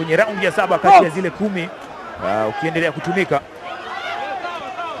kwenye raundi ya 7 kati ya zile 10 ukiendelea kutumika.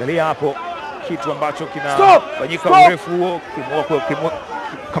 Angalia hapo kitu ambacho kinafanyika, urefu huo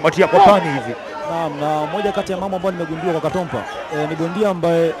kamatia kwa pani hivi. Na moja kati ya mambo ambayo nimegundua kwa Katompa ni bondia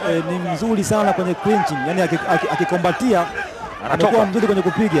ambaye ni mzuri sana kwenye clinching, yani akikombatia anakuwa mzuri kwenye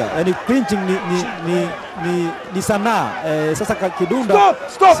kupiga, yani clinching ni sanaa. Sasa Kidunda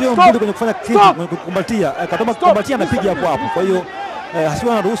sio mzuri kwenye kufanya clinching, kwenye kukombatia. Katompa kukombatia anapiga hapo hapo, kwa hiyo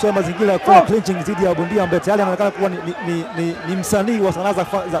hasiwa anaruhusu ya mazingira ya kufanya clinching dhidi ya bondia ambaye tayari anaonekana kuwa ni msanii wa sanaa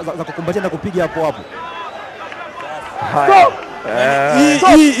za kukombatia na kupiga hapo hapo.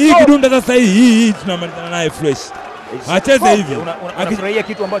 Hii Kidunda sasa hii tunamalizana naye fresh. Acheze hivi. Unafurahia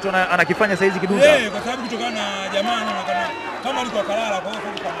kitu ambacho anakifanya sasa hizi Kidunda? Kwa sababu kutokana na jamaa anaonekana kama alikuwa kalala, kwa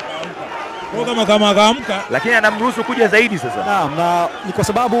hiyo kama akaamka, lakini anamruhusu kuja zaidi sasa. Naam, na ni kwa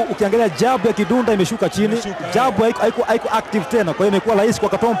sababu ukiangalia jab ya Kidunda imeshuka chini, jab haiko active tena, kwa hiyo imekuwa rahisi kwa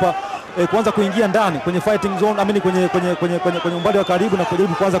Katompa kuanza kuingia ndani kwenye fighting zone, amini kwenye umbali wa karibu, na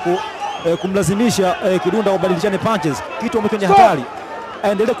kujaribu kuanza kumlazimisha Kidunda wabadilishane punches, kitu ambacho ni hatari.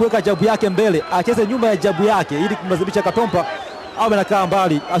 Aendelee kuweka jabu yake mbele, acheze nyuma ya jabu yake ili kumlazimisha Katompa awe anakaa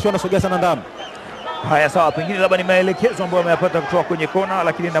mbali, asiwe anasogea sana ndani. Haya, sawa, pengine labda ni maelekezo ambayo ameyapata kutoka kwenye kona,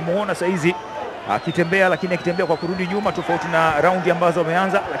 lakini namuona sasa hizi akitembea, lakini akitembea kwa kurudi nyuma, tofauti na raundi ambazo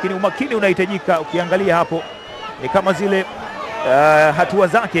ameanza. Lakini umakini unahitajika. Ukiangalia hapo ni kama zile hatua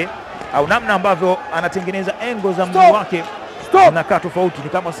zake au namna ambavyo anatengeneza engo za mguu wake zinakaa tofauti. Ni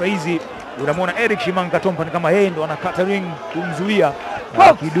kama sasa hizi unamwona Eric Shimanga Katompa ni kama yeye ndo anakata ring kumzuia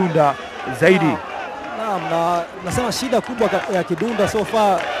Kidunda zaidi. Naam, na nasema shida kubwa ya Kidunda so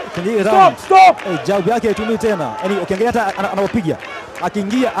far kwenye hii round, jab yake haitumii tena. Yaani ukiangalia hata anapopiga,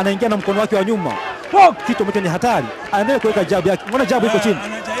 akiingia anaingia na mkono wake wa nyuma, kitu ambacho ni hatari. Anaendelea kuweka jab yake. Unaona jab iko chini.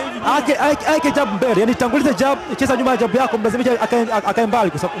 Ake jab mbele, yani tanguliza jab, cheza nyuma ya jab yako, mlazimisha akae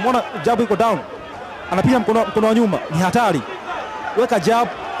mbali, kwa sababu umeona jab iko down. Anapiga mkono wa nyuma, ni hatari. weka jab,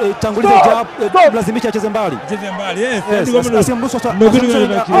 tanguliza jab, mlazimisha acheze mbali. Acheze mbali, yes. Asimruhusu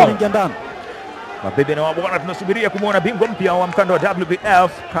aingia ndani. Mabibi na mabwana, tunasubiria kumwona bingwa mpya wa mkanda wa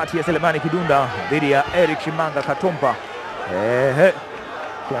WBF kati ya Selemani Kidunda dhidi ya Eric Shimanga Katompa.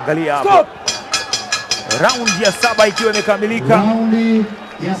 Kiangalia hapo. Raundi ya 7 ikiwa imekamilika. Raundi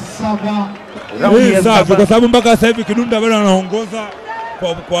ya 7. Kwa sababu mpaka sasa hivi Kidunda bado anaongoza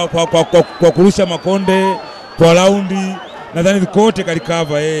kwa kurusha makonde kwa raundi. Nadhani kote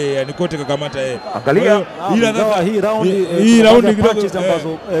kalikava yani kote kakamata Angalia hii raundi punches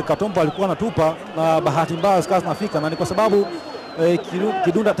ambazo Katompa alikuwa anatupa na bahati mbaya sasa nafika, na ni kwa sababu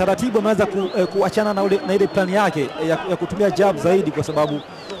Kidunda taratibu ameanza kuachana na ile plan yake ya kutumia jab zaidi, kwa sababu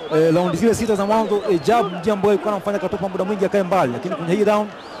raundi zile 6 za mwanzo jab ndio ambayo ilikuwa inamfanya Katompa muda mwingi akae mbali, lakini kwenye hii round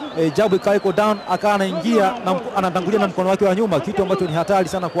jab iko down, akawa anaingia na anatangulia na mkono wake wa nyuma, kitu ambacho ni hatari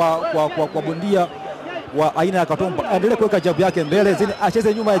sana kwa bondia wa aina ya Katompa. Endelee kuweka jab yake mbele, zini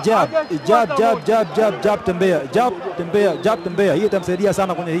acheze nyuma ya jab, tembea. Hii itamsaidia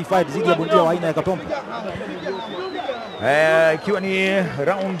sana kwenye hii fight dhidi ya bondia wa aina ya Katompa. Ikiwa ni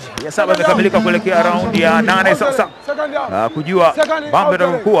round ya 7 imekamilika kuelekea round ya 8 sasa. Kujua mambo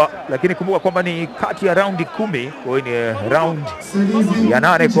yatakuwa, lakini kumbuka kwamba ni kati ya round 10, kwa hiyo ni round ya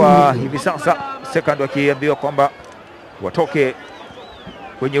 8 kwa hivi sasa. Second wakiambiwa kwamba watoke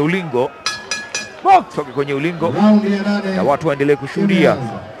kwenye ulingo, na watu waendelee kushuhudia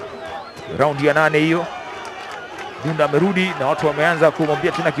raundi ya 8 hiyo. Kidunda amerudi na watu wameanza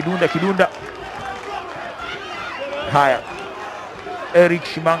kumwambia tena Kidunda. Haya, Eric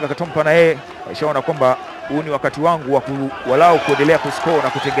Shimanga Katompa na yeye aishaona kwamba huu ni wakati wangu wa walau kuendelea kuscore na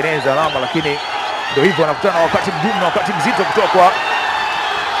kutengeneza alama, lakini ndio hivyo, anakutana na wakati mgumu na wakati mzito kutoka kwa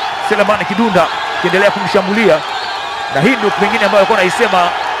Selemani Kidunda kiendelea kumshambulia, na hii ndio pengine ambayo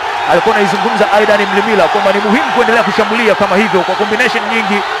alikuwa anaizungumza Aidan Mlimila kwamba ni muhimu kuendelea kushambulia kama hivyo kwa combination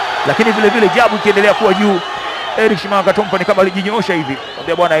nyingi, lakini vile jabu ikiendelea kuwa juu. Eric Shimanga Katompa ni kama alijinyoosha hivi,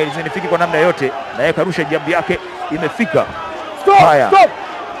 mwambia bwana isinifiki kwa namna yote, na yeye karusha jabu yake imefika. Haya,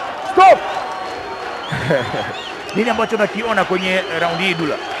 stop. Nini ambacho nakiona kwenye raundi hii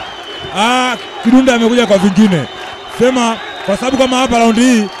Dula? Kidunda amekuja kwa vingine, sema kwa sababu kama hapa raundi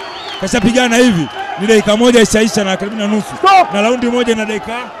hii kashapigana hivi ni dakika moja ishaisha na karibu na nusu, na raundi moja ina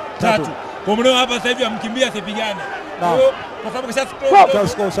dakika 3. Kwa mleo hapa sasa hivi amkimbia asipigane. Kwa sababu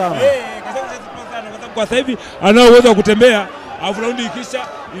kashascore sana. Kwa sasa hivi ana uwezo wa kutembea, alafu raundi ikisha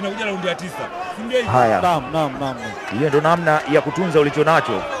inakuja raundi ya 9. Ndio hivyo. Haya. Naam. Hiyo ndio namna ya kutunza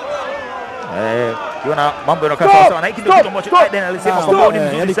ulichonacho. Kiona mambo yanakaa sawa, na hiki ndio kitu ambacho Aiden alisema kwamba ni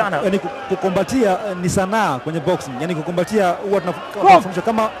mzuri sana. Yaani kukombatia ni sanaa kwenye boxing. Yaani kukombatia huwa tunafundisha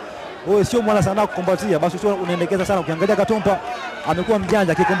kama wewe sio mwana sanaa kukombatia, basi sio unaendekeza sana. Ukiangalia Katompa amekuwa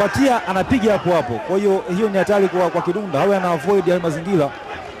mjanja, akikombatia anapiga hapo. Kwa hiyo ni hatari kwa Kidunda, hawe ana avoid ya mazingira.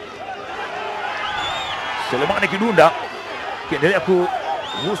 Selemani Kidunda kiendelea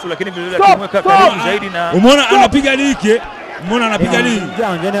kuhusu, lakini vile vile akimweka karibu zaidi, na umeona anapiga like, umeona anapiga like.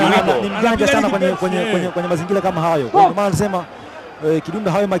 Ni mjanja sana kwenye mazingira kama hayo. Kwa hiyo maana nasema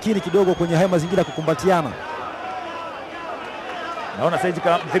Kidunda hawe makini kidogo kwenye hayo mazingira kukumbatiana. Naona saizi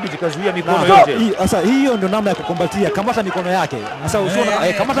kama mdhibiti kazuia mikono yote. Sasa hiyo ndio namna ya kukombatia, kamata mikono yake. Sasa usiona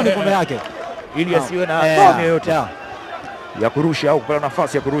kamata mikono yake ili asiwe na mikono yote ya kurusha au kupata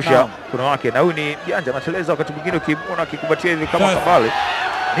nafasi ya kurusha mkono wake. Na huyu ni janja, anateleza wakati mwingine ukimuona akikumbatia hivi kama kabale.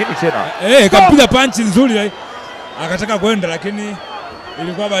 Nini tena? Kapiga punch nzuri akataka kwenda, lakini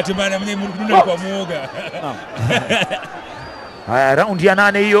ilikuwa bahati mbaya, mwenyewe Kidunda alikuwa muoga. Haya, raundi ya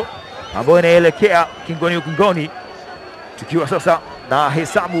 8 hiyo ambayo inaelekea kingoni, tukiwa sasa na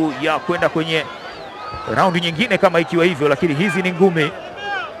hesabu ya kwenda kwenye raundi nyingine kama ikiwa hivyo, lakini hizi ni ngumi.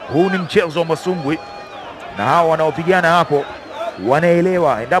 Huu ni mchezo wa masumbwi, na hao wanaopigana hapo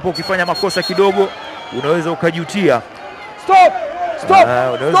wanaelewa, endapo ukifanya makosa kidogo unaweza ukajutia.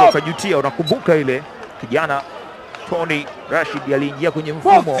 Unaweza ukajutia. Unakumbuka ile kijana Tony Rashid aliingia kwenye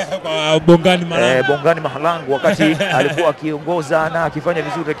mfumo Bongani Mahalangu wakati alikuwa akiongoza na akifanya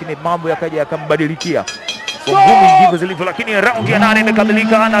vizuri, lakini mambo yakaja yakambadilikia. Ngumi ndivyo zilivyo, lakini raundi ya 8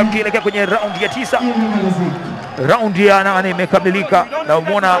 imekamilika na tukielekea kwenye raundi ya 9. Raundi ya 8 imekamilika na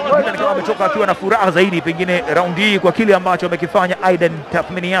umeona Kidunda kama ametoka akiwa na furaha zaidi pengine raundi hii kwa kile ambacho amekifanya. Aiden,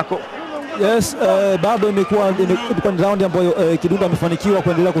 tathmini yako? Yes, bado imekuwa ni raundi ambayo Kidunda amefanikiwa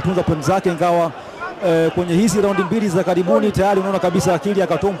kuendelea kutunza pointi zake, ingawa kwenye hizi raundi mbili za karibuni tayari unaona kabisa akili ya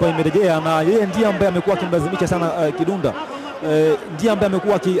Katompa imerejea, na yeye ndiye ambaye amekuwa akimlazimisha sana Kidunda. Ndiye ambaye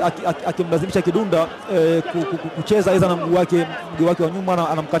amekuwa akimlazimisha Kidunda kucheza aidha na mguu wake wa nyuma,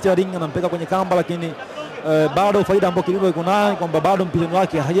 anamkatia ring, anampeka kwenye kamba, lakini bado faida ambayo Kidunda iko nayo kwamba bado mpinzani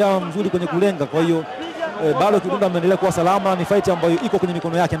wake hajawa mzuri kwenye kulenga. Kwa hiyo bado Kidunda ameendelea kuwa salama, ni fight ambayo iko kwenye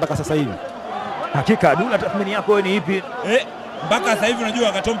mikono yake mpaka sasa hivi. Hakika Dula, tathmini yako ni ipi? Mpaka sasa hivi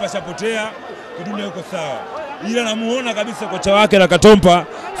unajua Katompa shapotea, Kidunda yuko sawa, ila namuona kabisa kocha wake na Katompa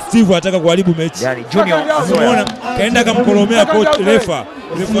Steve anataka kuharibu mechi. Yani Junior unaona kaenda kamkolomea coach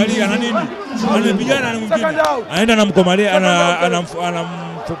refari ana nini, anapigana na mwingine anaenda namkomalia,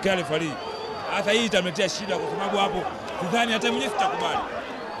 anamfokea refari. Hata hii itamletea shida, kwa sababu hapo sidhani hata mwenyewe sitakubali.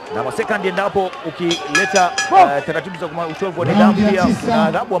 Na masekandi endapo ukileta taratibu za utovu wa nidhamu, pia na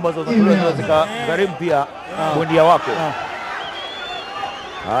adhabu ambazo zinatolewa zikagharimu pia bondia wako.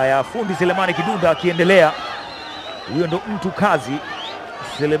 Haya, fundi Selemani Kidunda akiendelea. Huyo ndo mtu kazi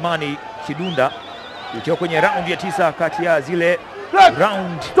Selemani Kidunda, ikiwa kwenye raundi ya 9 kati ya zile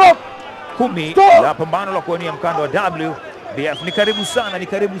round 10 la pambano la kuwania mkanda wa WBF. Ni karibu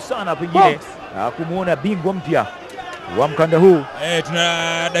sana pengine kumuona bingwa mpya wa mkanda huu.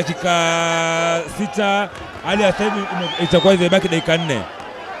 Tuna dakika 6, hali ya sasa hivi itakuwa imebaki dakika 4,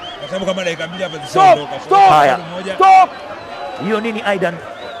 kwa sababu kama dakika 2 hapa zishaondoka. Haya, hiyo nini Aidan?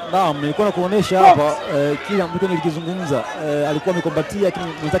 Naam, nilikuwa nakuonesha hapa kile ambacho nilikizungumza. Alikuwa amekombatia, lakini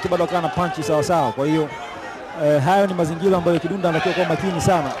mwenzake bado akawa na punch sawa sawa. Kwa hiyo hayo ni mazingira ambayo Kidunda anatakiwa kuwa makini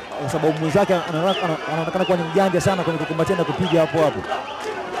sana, kwa sababu mwenzake anaonekana kuwa ni mjanja sana kwenye kukombatia na kupiga hapo hapo.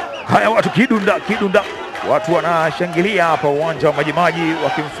 Haya, watu Kidunda, watu wanashangilia hapa uwanja wa Majimaji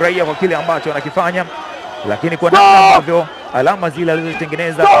wakimfurahia kwa kile ambacho wanakifanya, lakini kwa namna ambavyo alama zile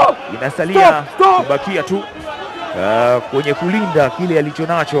alizozitengeneza inasalia kubakia tu kwenye kulinda kile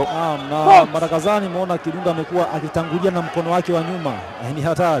alichonacho. Na mara kadhaa nimeona Kidunda amekuwa akitangulia na mkono wake wa nyuma. Ni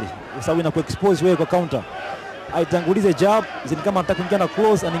hatari, kwa sababu inaku expose wewe kwa counter. Aitangulize jab, zini kama anataka kuingia na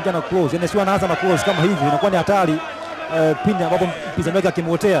close, anaingia na close. Yani sio anaanza na close kama hivi, inakuwa ni hatari pindi ambapo mpinzani wake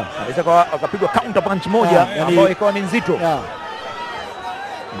akimotea. Anaweza akapigwa counter punch moja ambayo ikawa ni nzito.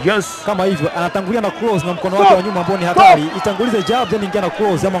 Yes, kama hivyo anatangulia na close na mkono wake wa nyuma ambao ni hatari. Itangulize jab then ingia na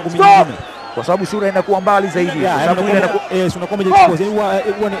close ama ngumi nyingine, kwa sababu sura inakuwa mbali zaidi. Unakuwa expose,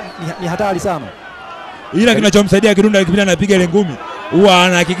 huwa ni hatari sana. Ila kinachomsaidia Kidunda akipita anapiga ile ngumi, huwa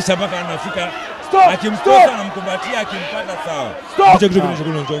anahakikisha mpaka anafika, akimkosa anamkumbatia, akimpata sawa. Hicho kitu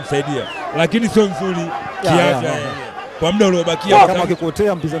kinachomsaidia, lakini sio nzuri kiafya kwa muda uliobakia. Kama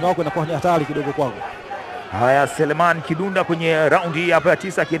akikotea mpinzani wako inakuwa ni hatari kidogo kwako. Haya, Seleman Kidunda kwenye raundi hii hapa ya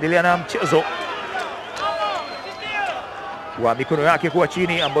 9 akiendelea na mchezo wa mikono yake kuwa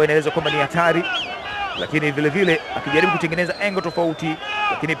chini, ambayo inaweza kwamba ni hatari, lakini vile vile akijaribu kutengeneza engo tofauti.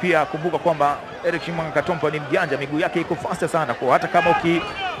 Lakini pia kumbuka kwamba TSHIMANGA Katompa ni mjanja, miguu yake iko fasta sana, kwa hata kama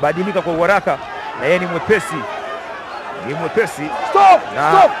ukibadilika kwa haraka na yeye ni mwepesi,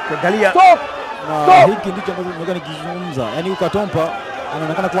 na kuangalia na hiki ndicho ambacho nimekuwa nikizungumza. Yani Katompa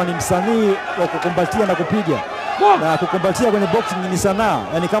anaonekana kuwa ni msanii wa kukumbatia na kupiga, na kukumbatia kwenye boxing ni sanaa.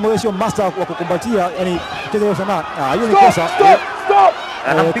 Yani kama wewe sio master wa kukumbatia, yani kucheza hiyo sanaa, hiyo ni kosa.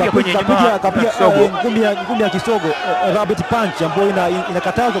 Anapiga kwenye nyuma, kapiga ngumi ya kisogo, rabbit punch ambayo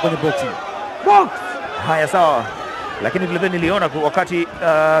inakatazwa kwenye boxing. Haya, sawa, lakini vile vile niliona wakati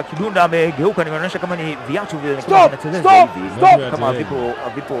Kidunda amegeuka, nimeonyesha kama ni viatu vile vinateleza hivi, kama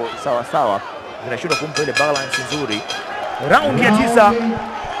vipo sawa sawa, vinashindwa kumpa ile balance nzuri. Raundi ya 9,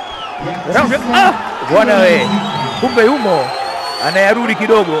 bwana we, kumbe yumo anayarudi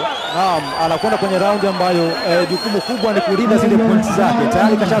kidogo. Naam, anakwenda kwenye raundi ambayo jukumu kubwa ni kulinda zile points zake.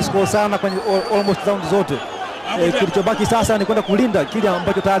 Tayari kashaskoo sana kwenye almost round zote. Kilichobaki sasa ni kwenda kulinda kile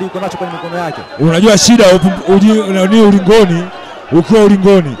ambacho tayari yuko nacho kwenye mikono yake. Unajua shida ni ulingoni, ukiwa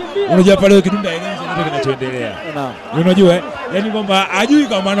ulingoni unajua pale Kidunda yenyewe ndio kinachoendelea. Unajua yani kwamba ajui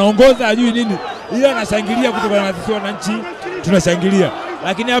kama anaongoza, ajui nini, ila anashangilia kutokana na sisi wananchi tunashangilia.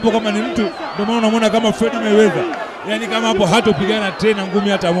 Lakini hapo kama ni mtu, ndio maana unamwona kama Fred Mayweather, yani kama hapo hatopigana tena ngumi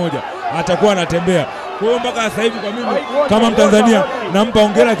hata moja, atakuwa anatembea. Kwa hiyo mpaka sasa hivi kwa mimi kama Mtanzania nampa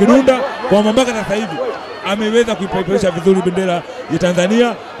hongera Kidunda, kwa mpaka sasa hivi ameweza kuipeperusha vizuri bendera ya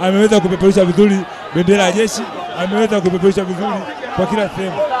Tanzania, ameweza kuipeperusha vizuri bendera ya jeshi, ameweza kuipeperusha vizuri kwa kila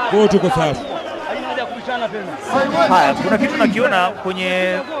sehemu. Kwa hiyo tuko sawa. Haya, kuna kitu nakiona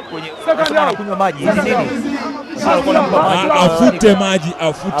kwenye kama anakunywa maji. Hizi nini? Afute maji.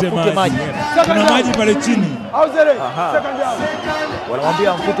 Kuna maji pale chini.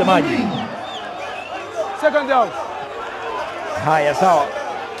 Wanamwambia amfute maji. Haya, sawa.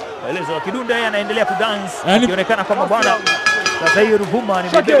 Maelezo Kidunda yeye anaendelea kudance, akionekana kama bwana, sasa hiyo Ruvuma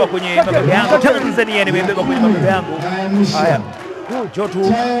nimebeba kwenye mabega yangu, Tanzania nimebeba kwenye mabega yangu. Haya,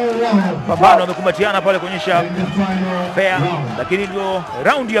 Jotu pambano wamekumbatiana pale kuonyesha fair, lakini ndio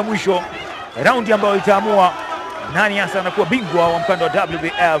raundi ya mwisho, raundi ambayo itaamua nani hasa anakuwa bingwa wa mkanda wa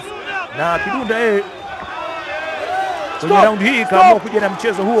WBF. Na Kidunda yeye kwenye raundi hii kaamua kuja na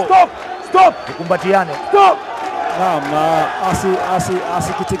mchezo huo tukumbatiane. Naam,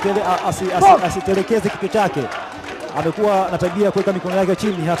 asitelekeze kichwa chake. Amekuwa na tabia ya kuweka mikono yake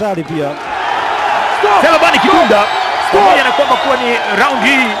chini, hatari pia. Selemani Kidunda pamoja na kwamba kuwa ni round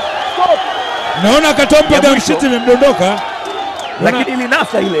hii. Naona Katompa gamshiti imemdondoka. Lakini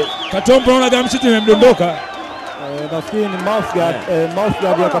ilinasa ile. Katompa naona gamshiti imemdondoka. Nafikiri ni mouth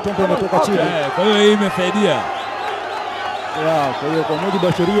guard ya Katompa imetoka chini. Kwa hiyo hii imesaidia. Kwa hiyo kwa mujibu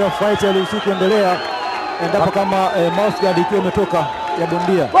wa sheria fight iliyohusu kuendelea endapo kama mouth guard ikiwa imetoka ya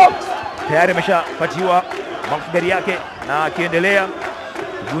bondia. Tayari ameshapatiwa mouth guard yake na akiendelea.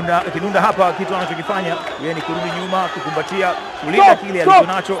 Kidunda hapa kitu anachokifanya yeye ni kurudi nyuma, kukumbatia, kulinda kile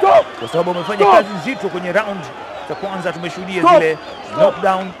alichonacho, kwa sababu amefanya kazi nzito kwenye round za kwanza. Tumeshuhudia zile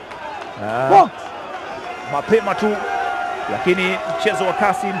knockdown mapema tu, lakini mchezo wa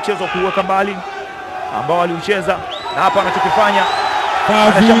kasi, mchezo wa kuweka mbali ambao aliucheza, na hapa anachokifanya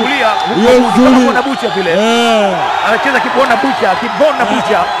anashambulia kibona bucha vile, anacheza kibona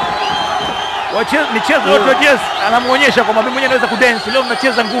bucha. Michezo yote ya jazz anamuonyesha kwamba mimi mwenyewe naweza kudance, leo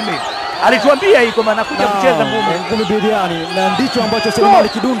ninacheza ngumi. Alituambia hii kwamba anakuja kucheza ngumi biriani, na ndicho ambacho Selemani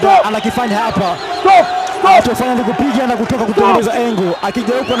Kidunda anakifanya hapa. Anachofanya ni kupiga na kutoka kutengeneza engo,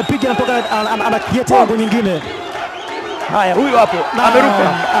 akigeuka anapiga na create engo nyingine. Haya, huyu hapo ameruka,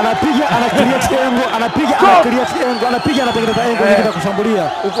 anapiga create engo, create engo, anatengeneza engo nyingine ya kushambulia.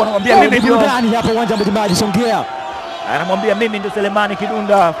 Huko anamwambia mimi ndio ndani hapa uwanja Mjimaji, Songea. Anamwambia mimi ndio Selemani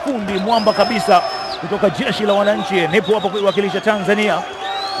Kidunda, fundi mwamba kabisa kutoka jeshi la wananchi, nipo hapa kuwakilisha Tanzania,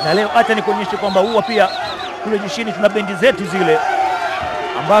 na leo hata nikuonyeshe kwamba huwa pia kule jeshini tuna bendi zetu zile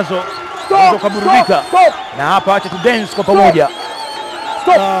ambazo unaweza kuburudika, na hapa acha tu dance kwa pamoja.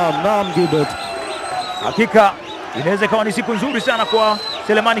 Naam Gilbert, hakika inaweza ikawa ni siku nzuri sana kwa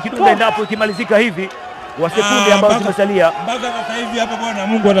Selemani Kidunda endapo ikimalizika hivi kwa sekunde ambazo zimesalia. Mpaka sasa hivi hapa bwana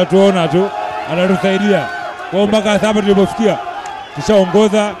Mungu anatuona tu, anatusaidia. Kwa mpaka hapa tulipofikia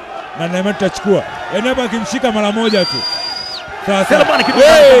tushaongoza na neema tutachukua. Yaani hapa akimshika mara moja tu. Sasa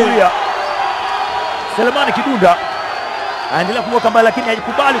Selemani Kidunda anaendelea kuweka mbali, lakini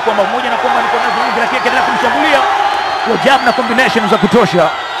haikubali kwamba mmoja na kwamba niko nazo nyingi, lakini akaendelea kumshambulia kwa jab na combination za kutosha.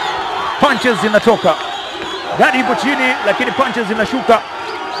 Punches zinatoka, gadi ipo chini lakini punches zinashuka.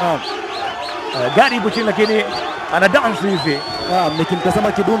 Gadi ipo chini lakini ana dance hivi.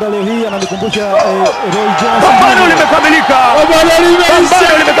 Nikimtazama Kidunda leo hii ananikumbusha Roy Jones. Pambano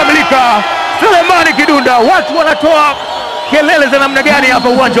limekamilika. Selemani Kidunda, watu wanatoa kelele za namna gani hapa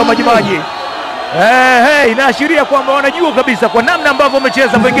uwanja wa Majimaji. Inaashiria kwamba wanajua kabisa kwa namna ambavyo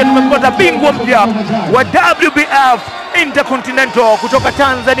wamecheza, pengine tumepata bingwa mpya wa WBF Intercontinental kutoka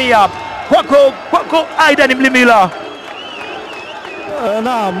Tanzania. Kwako Aidan Mlimila.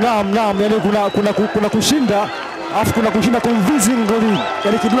 Naam, yani kuna kushinda, alafu kuna kushinda convincingly.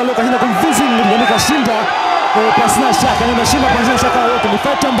 Yani Kidunda leo kashinda convincingly, yani kashinda pasina shaka, yani kashinda pasina shaka yote. Ni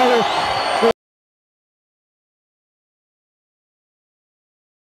fight ambayo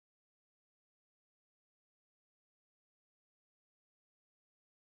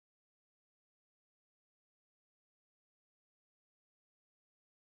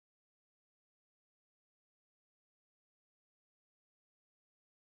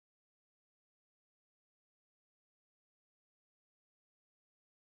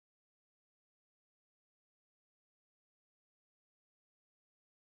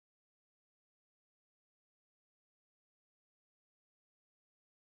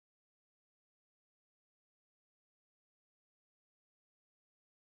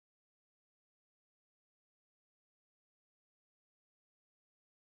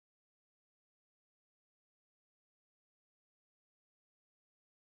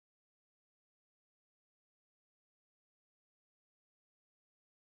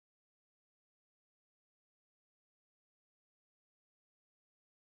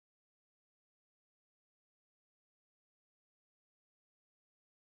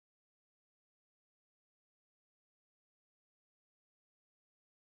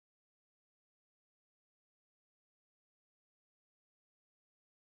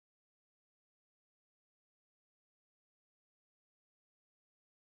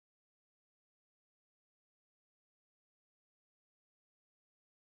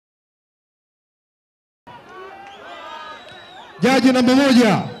jaji namba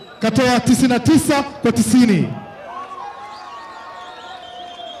 1 katoa 99 kwa 90.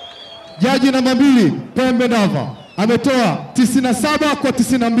 Jaji namba 2 Pembe Ndava ametoa 97 kwa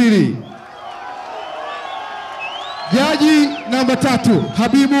 92. Jaji namba 3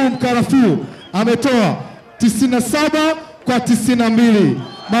 Habibu Mkarafu ametoa 97 kwa 92.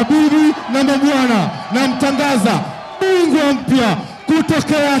 Mabibi na mabwana, namtangaza bingwa mpya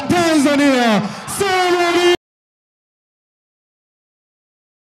kutokea Tanzania, SELEMAN.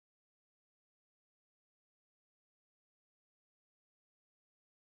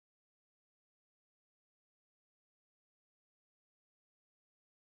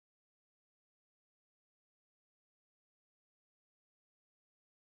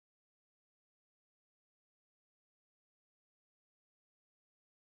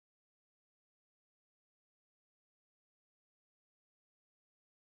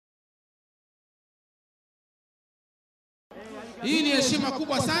 Hii ni heshima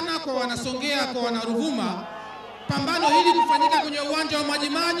kubwa sana kwa wanasongea, kwa wanaruvuma. Pambano hili kufanyika kwenye uwanja wa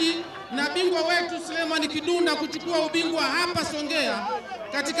Majimaji na bingwa wetu SELEMAN KIDUNDA kuchukua ubingwa hapa Songea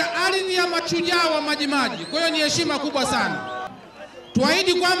katika ardhi ya machujaa wa Majimaji. Kwa hiyo ni heshima kubwa sana.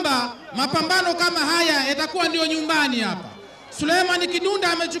 Tuahidi kwamba mapambano kama haya yatakuwa ndio nyumbani hapa. SELEMAN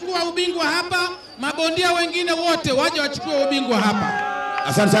KIDUNDA amechukua ubingwa hapa, mabondia wengine wote waje wachukue ubingwa hapa.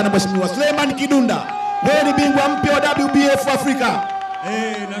 Asante sana Mheshimiwa. SELEMAN KIDUNDA, wewe ni bingwa mpya wa WBF Afrika.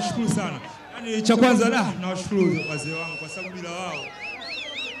 Nashukuru sana. Yaani cha kwanza nawashukuru wazee wangu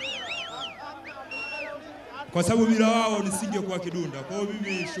kwa sababu bila wao nisingekuwa Kidunda. Kwa hiyo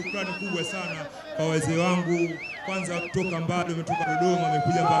mimi shukrani kubwa sana kwa wazee wangu, kwanza kutoka mbali, wametoka Dodoma,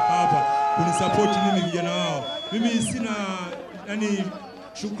 wamekuja mpaka hapa kunisupport mimi vijana wao. Mimi sina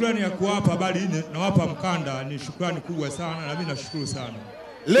shukrani ya kuwapa, bali nawapa mkanda. Ni shukrani kubwa sana na mimi nashukuru sana.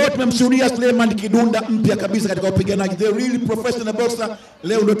 Leo tumemshuhudia SELEMAN KIDUNDA mpya kabisa katika upiganaji, the really professional boxer.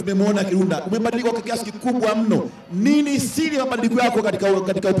 Leo ndio tumemwona KIDUNDA. Umebadilika kwa kiasi kikubwa mno. Nini siri ya mabadiliko yako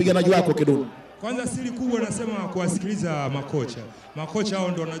katika upiganaji wako KIDUNDA? Kwanza siri kubwa nasema kuwasikiliza makocha. Makocha hao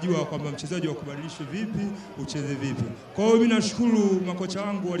ndio wanajua kwamba mchezaji wa kubadilisha vipi, ucheze vipi. Kwa hiyo mimi nashukuru makocha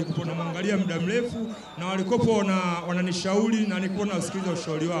wangu walikuwa wanamwangalia muda mrefu na walikopo wananishauri na nilikuwa nasikiliza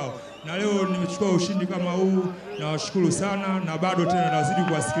ushauri wao. Na leo nimechukua ushindi kama huu, na washukuru sana, na bado tena nazidi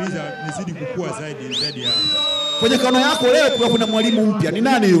kuwasikiliza, nizidi kukua zaidi hapo. Kwenye kona yako leo kuna mwalimu mpya. Ni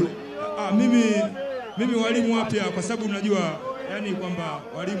nani yule? Mimi walimu wapya, kwa sababu unajua kwamba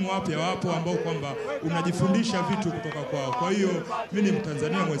walimu wapya wapo ambao kwamba unajifundisha vitu kutoka kwao. Kwa hiyo mimi ni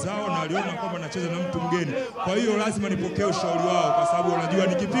Mtanzania mwenzao na waliona kwamba nacheza na mtu mgeni. Kwa hiyo lazima nipokee ushauri wao, kwa sababu wanajua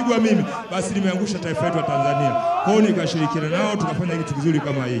nikipigwa mimi basi nimeangusha taifa letu la Tanzania. Kwa hiyo nikashirikiana nao tukafanya kitu kizuri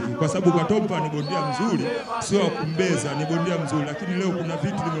kama hiki. Kwa sababu Katompa ni bondia mzuri, sio kumbeza, ni bondia mzuri, lakini leo kuna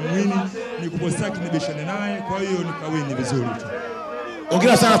vitu nimemwini, nikupostaki nibishane naye, kwa hiyo nikawini vizuri tu.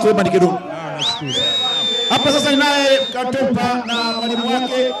 Hongera sana SELEMAN KIDUNDA. Nashukuru sana. Hapa sasa ninaye Katompa na mwalimu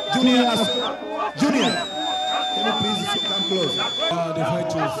wake Junior. Junior, can you please come close? The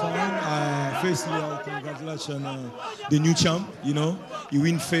fight was fine. Firstly, congratulations the new champ. You know, you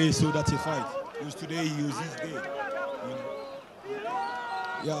win face, so that's a fight. Because today he was his day.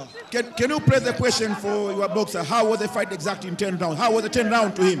 Yeah. Can you press the question for your boxer? How was the fight exactly in 10 rounds? How was the 10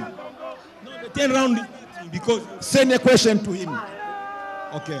 round to him? No, the 10 round because send a question to him.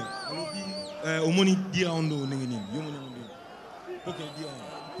 Okay. Omoni 10 rounds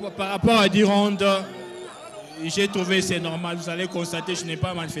Par rapport à 10 rounds, j'ai trouvé c'est normal. Vous allez constater, je n'ai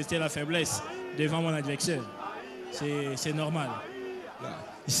pas manifesté la faiblesse devant mon adversaire. C'est normal.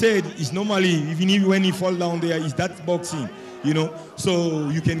 He said it's normally, even when he fall down there, is that boxing, you know. So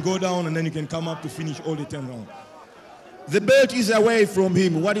you can go down and then you can come up to finish all the 10 rounds. The belt is away from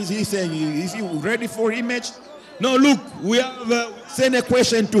him. What is he saying? Is he ready for rematch? No, look, we have send a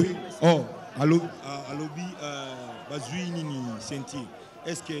question to him. Oh, alobi bazui nini sentier.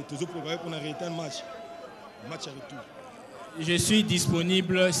 Est-ce que tu es préparé pour arrêter un match à retour? Je suis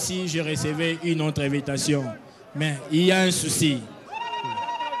disponible si je recevais une autre invitation. Mais il y a un souci.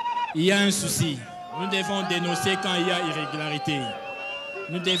 Il y a un souci. Nous devons dénoncer quand il y a irrégularité.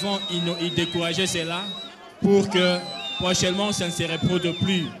 Nous devons décourager cela pour que prochainement ça ne se reproduise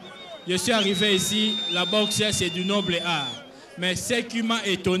plus. Je suis arrivé ici, la boxe c'est du noble art. Mais ce qui m'a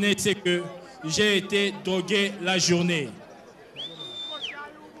étonné, c'est que j'ai été drogué la journée.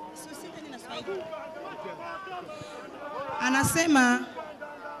 Anasema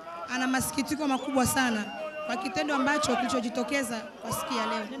ana masikitiko makubwa sana kwa kitendo ambacho kilichojitokeza kwa siku ya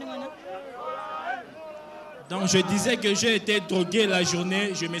leo. Donc je disais que j'ai été drogué la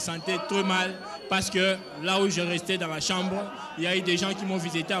journée, je me sentais très mal parce que là où je restais dans la chambre, il y a eu des gens qui m'ont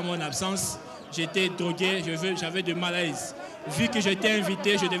visité à mon absence. J'étais drogué, j'avais de malaise. Vu que j'étais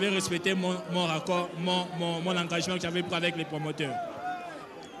invité, je devais respecter mon raccord, mon engagement que j'avais pris avec les promoteurs.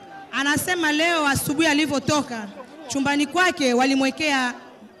 Anasema leo asubuhi alivyotoka chumbani kwake walimwekea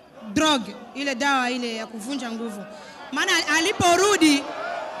drogue, ile dawa ile ya kuvunja nguvu. Maana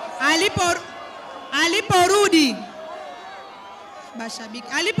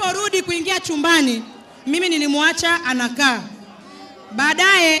aliporudi kuingia chumbani, mimi nilimwacha anakaa.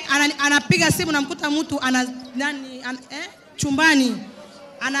 baadaye anapiga simu namkuta mtu chumbani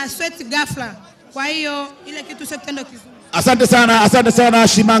ana sweat ghafla. Kwa hiyo ile kitu sio kitendo kizuri. Asante sana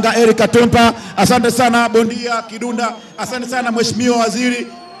Shimanga Eric KATOMPA, asante sana bondia Kidunda, asante sana mheshimiwa waziri,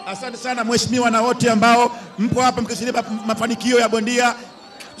 asante sana mheshimiwa na wote ambao mpo hapa mkishuhudia mafanikio ya bondia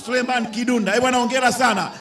Suleiman Kidunda. Bwana hongera sana.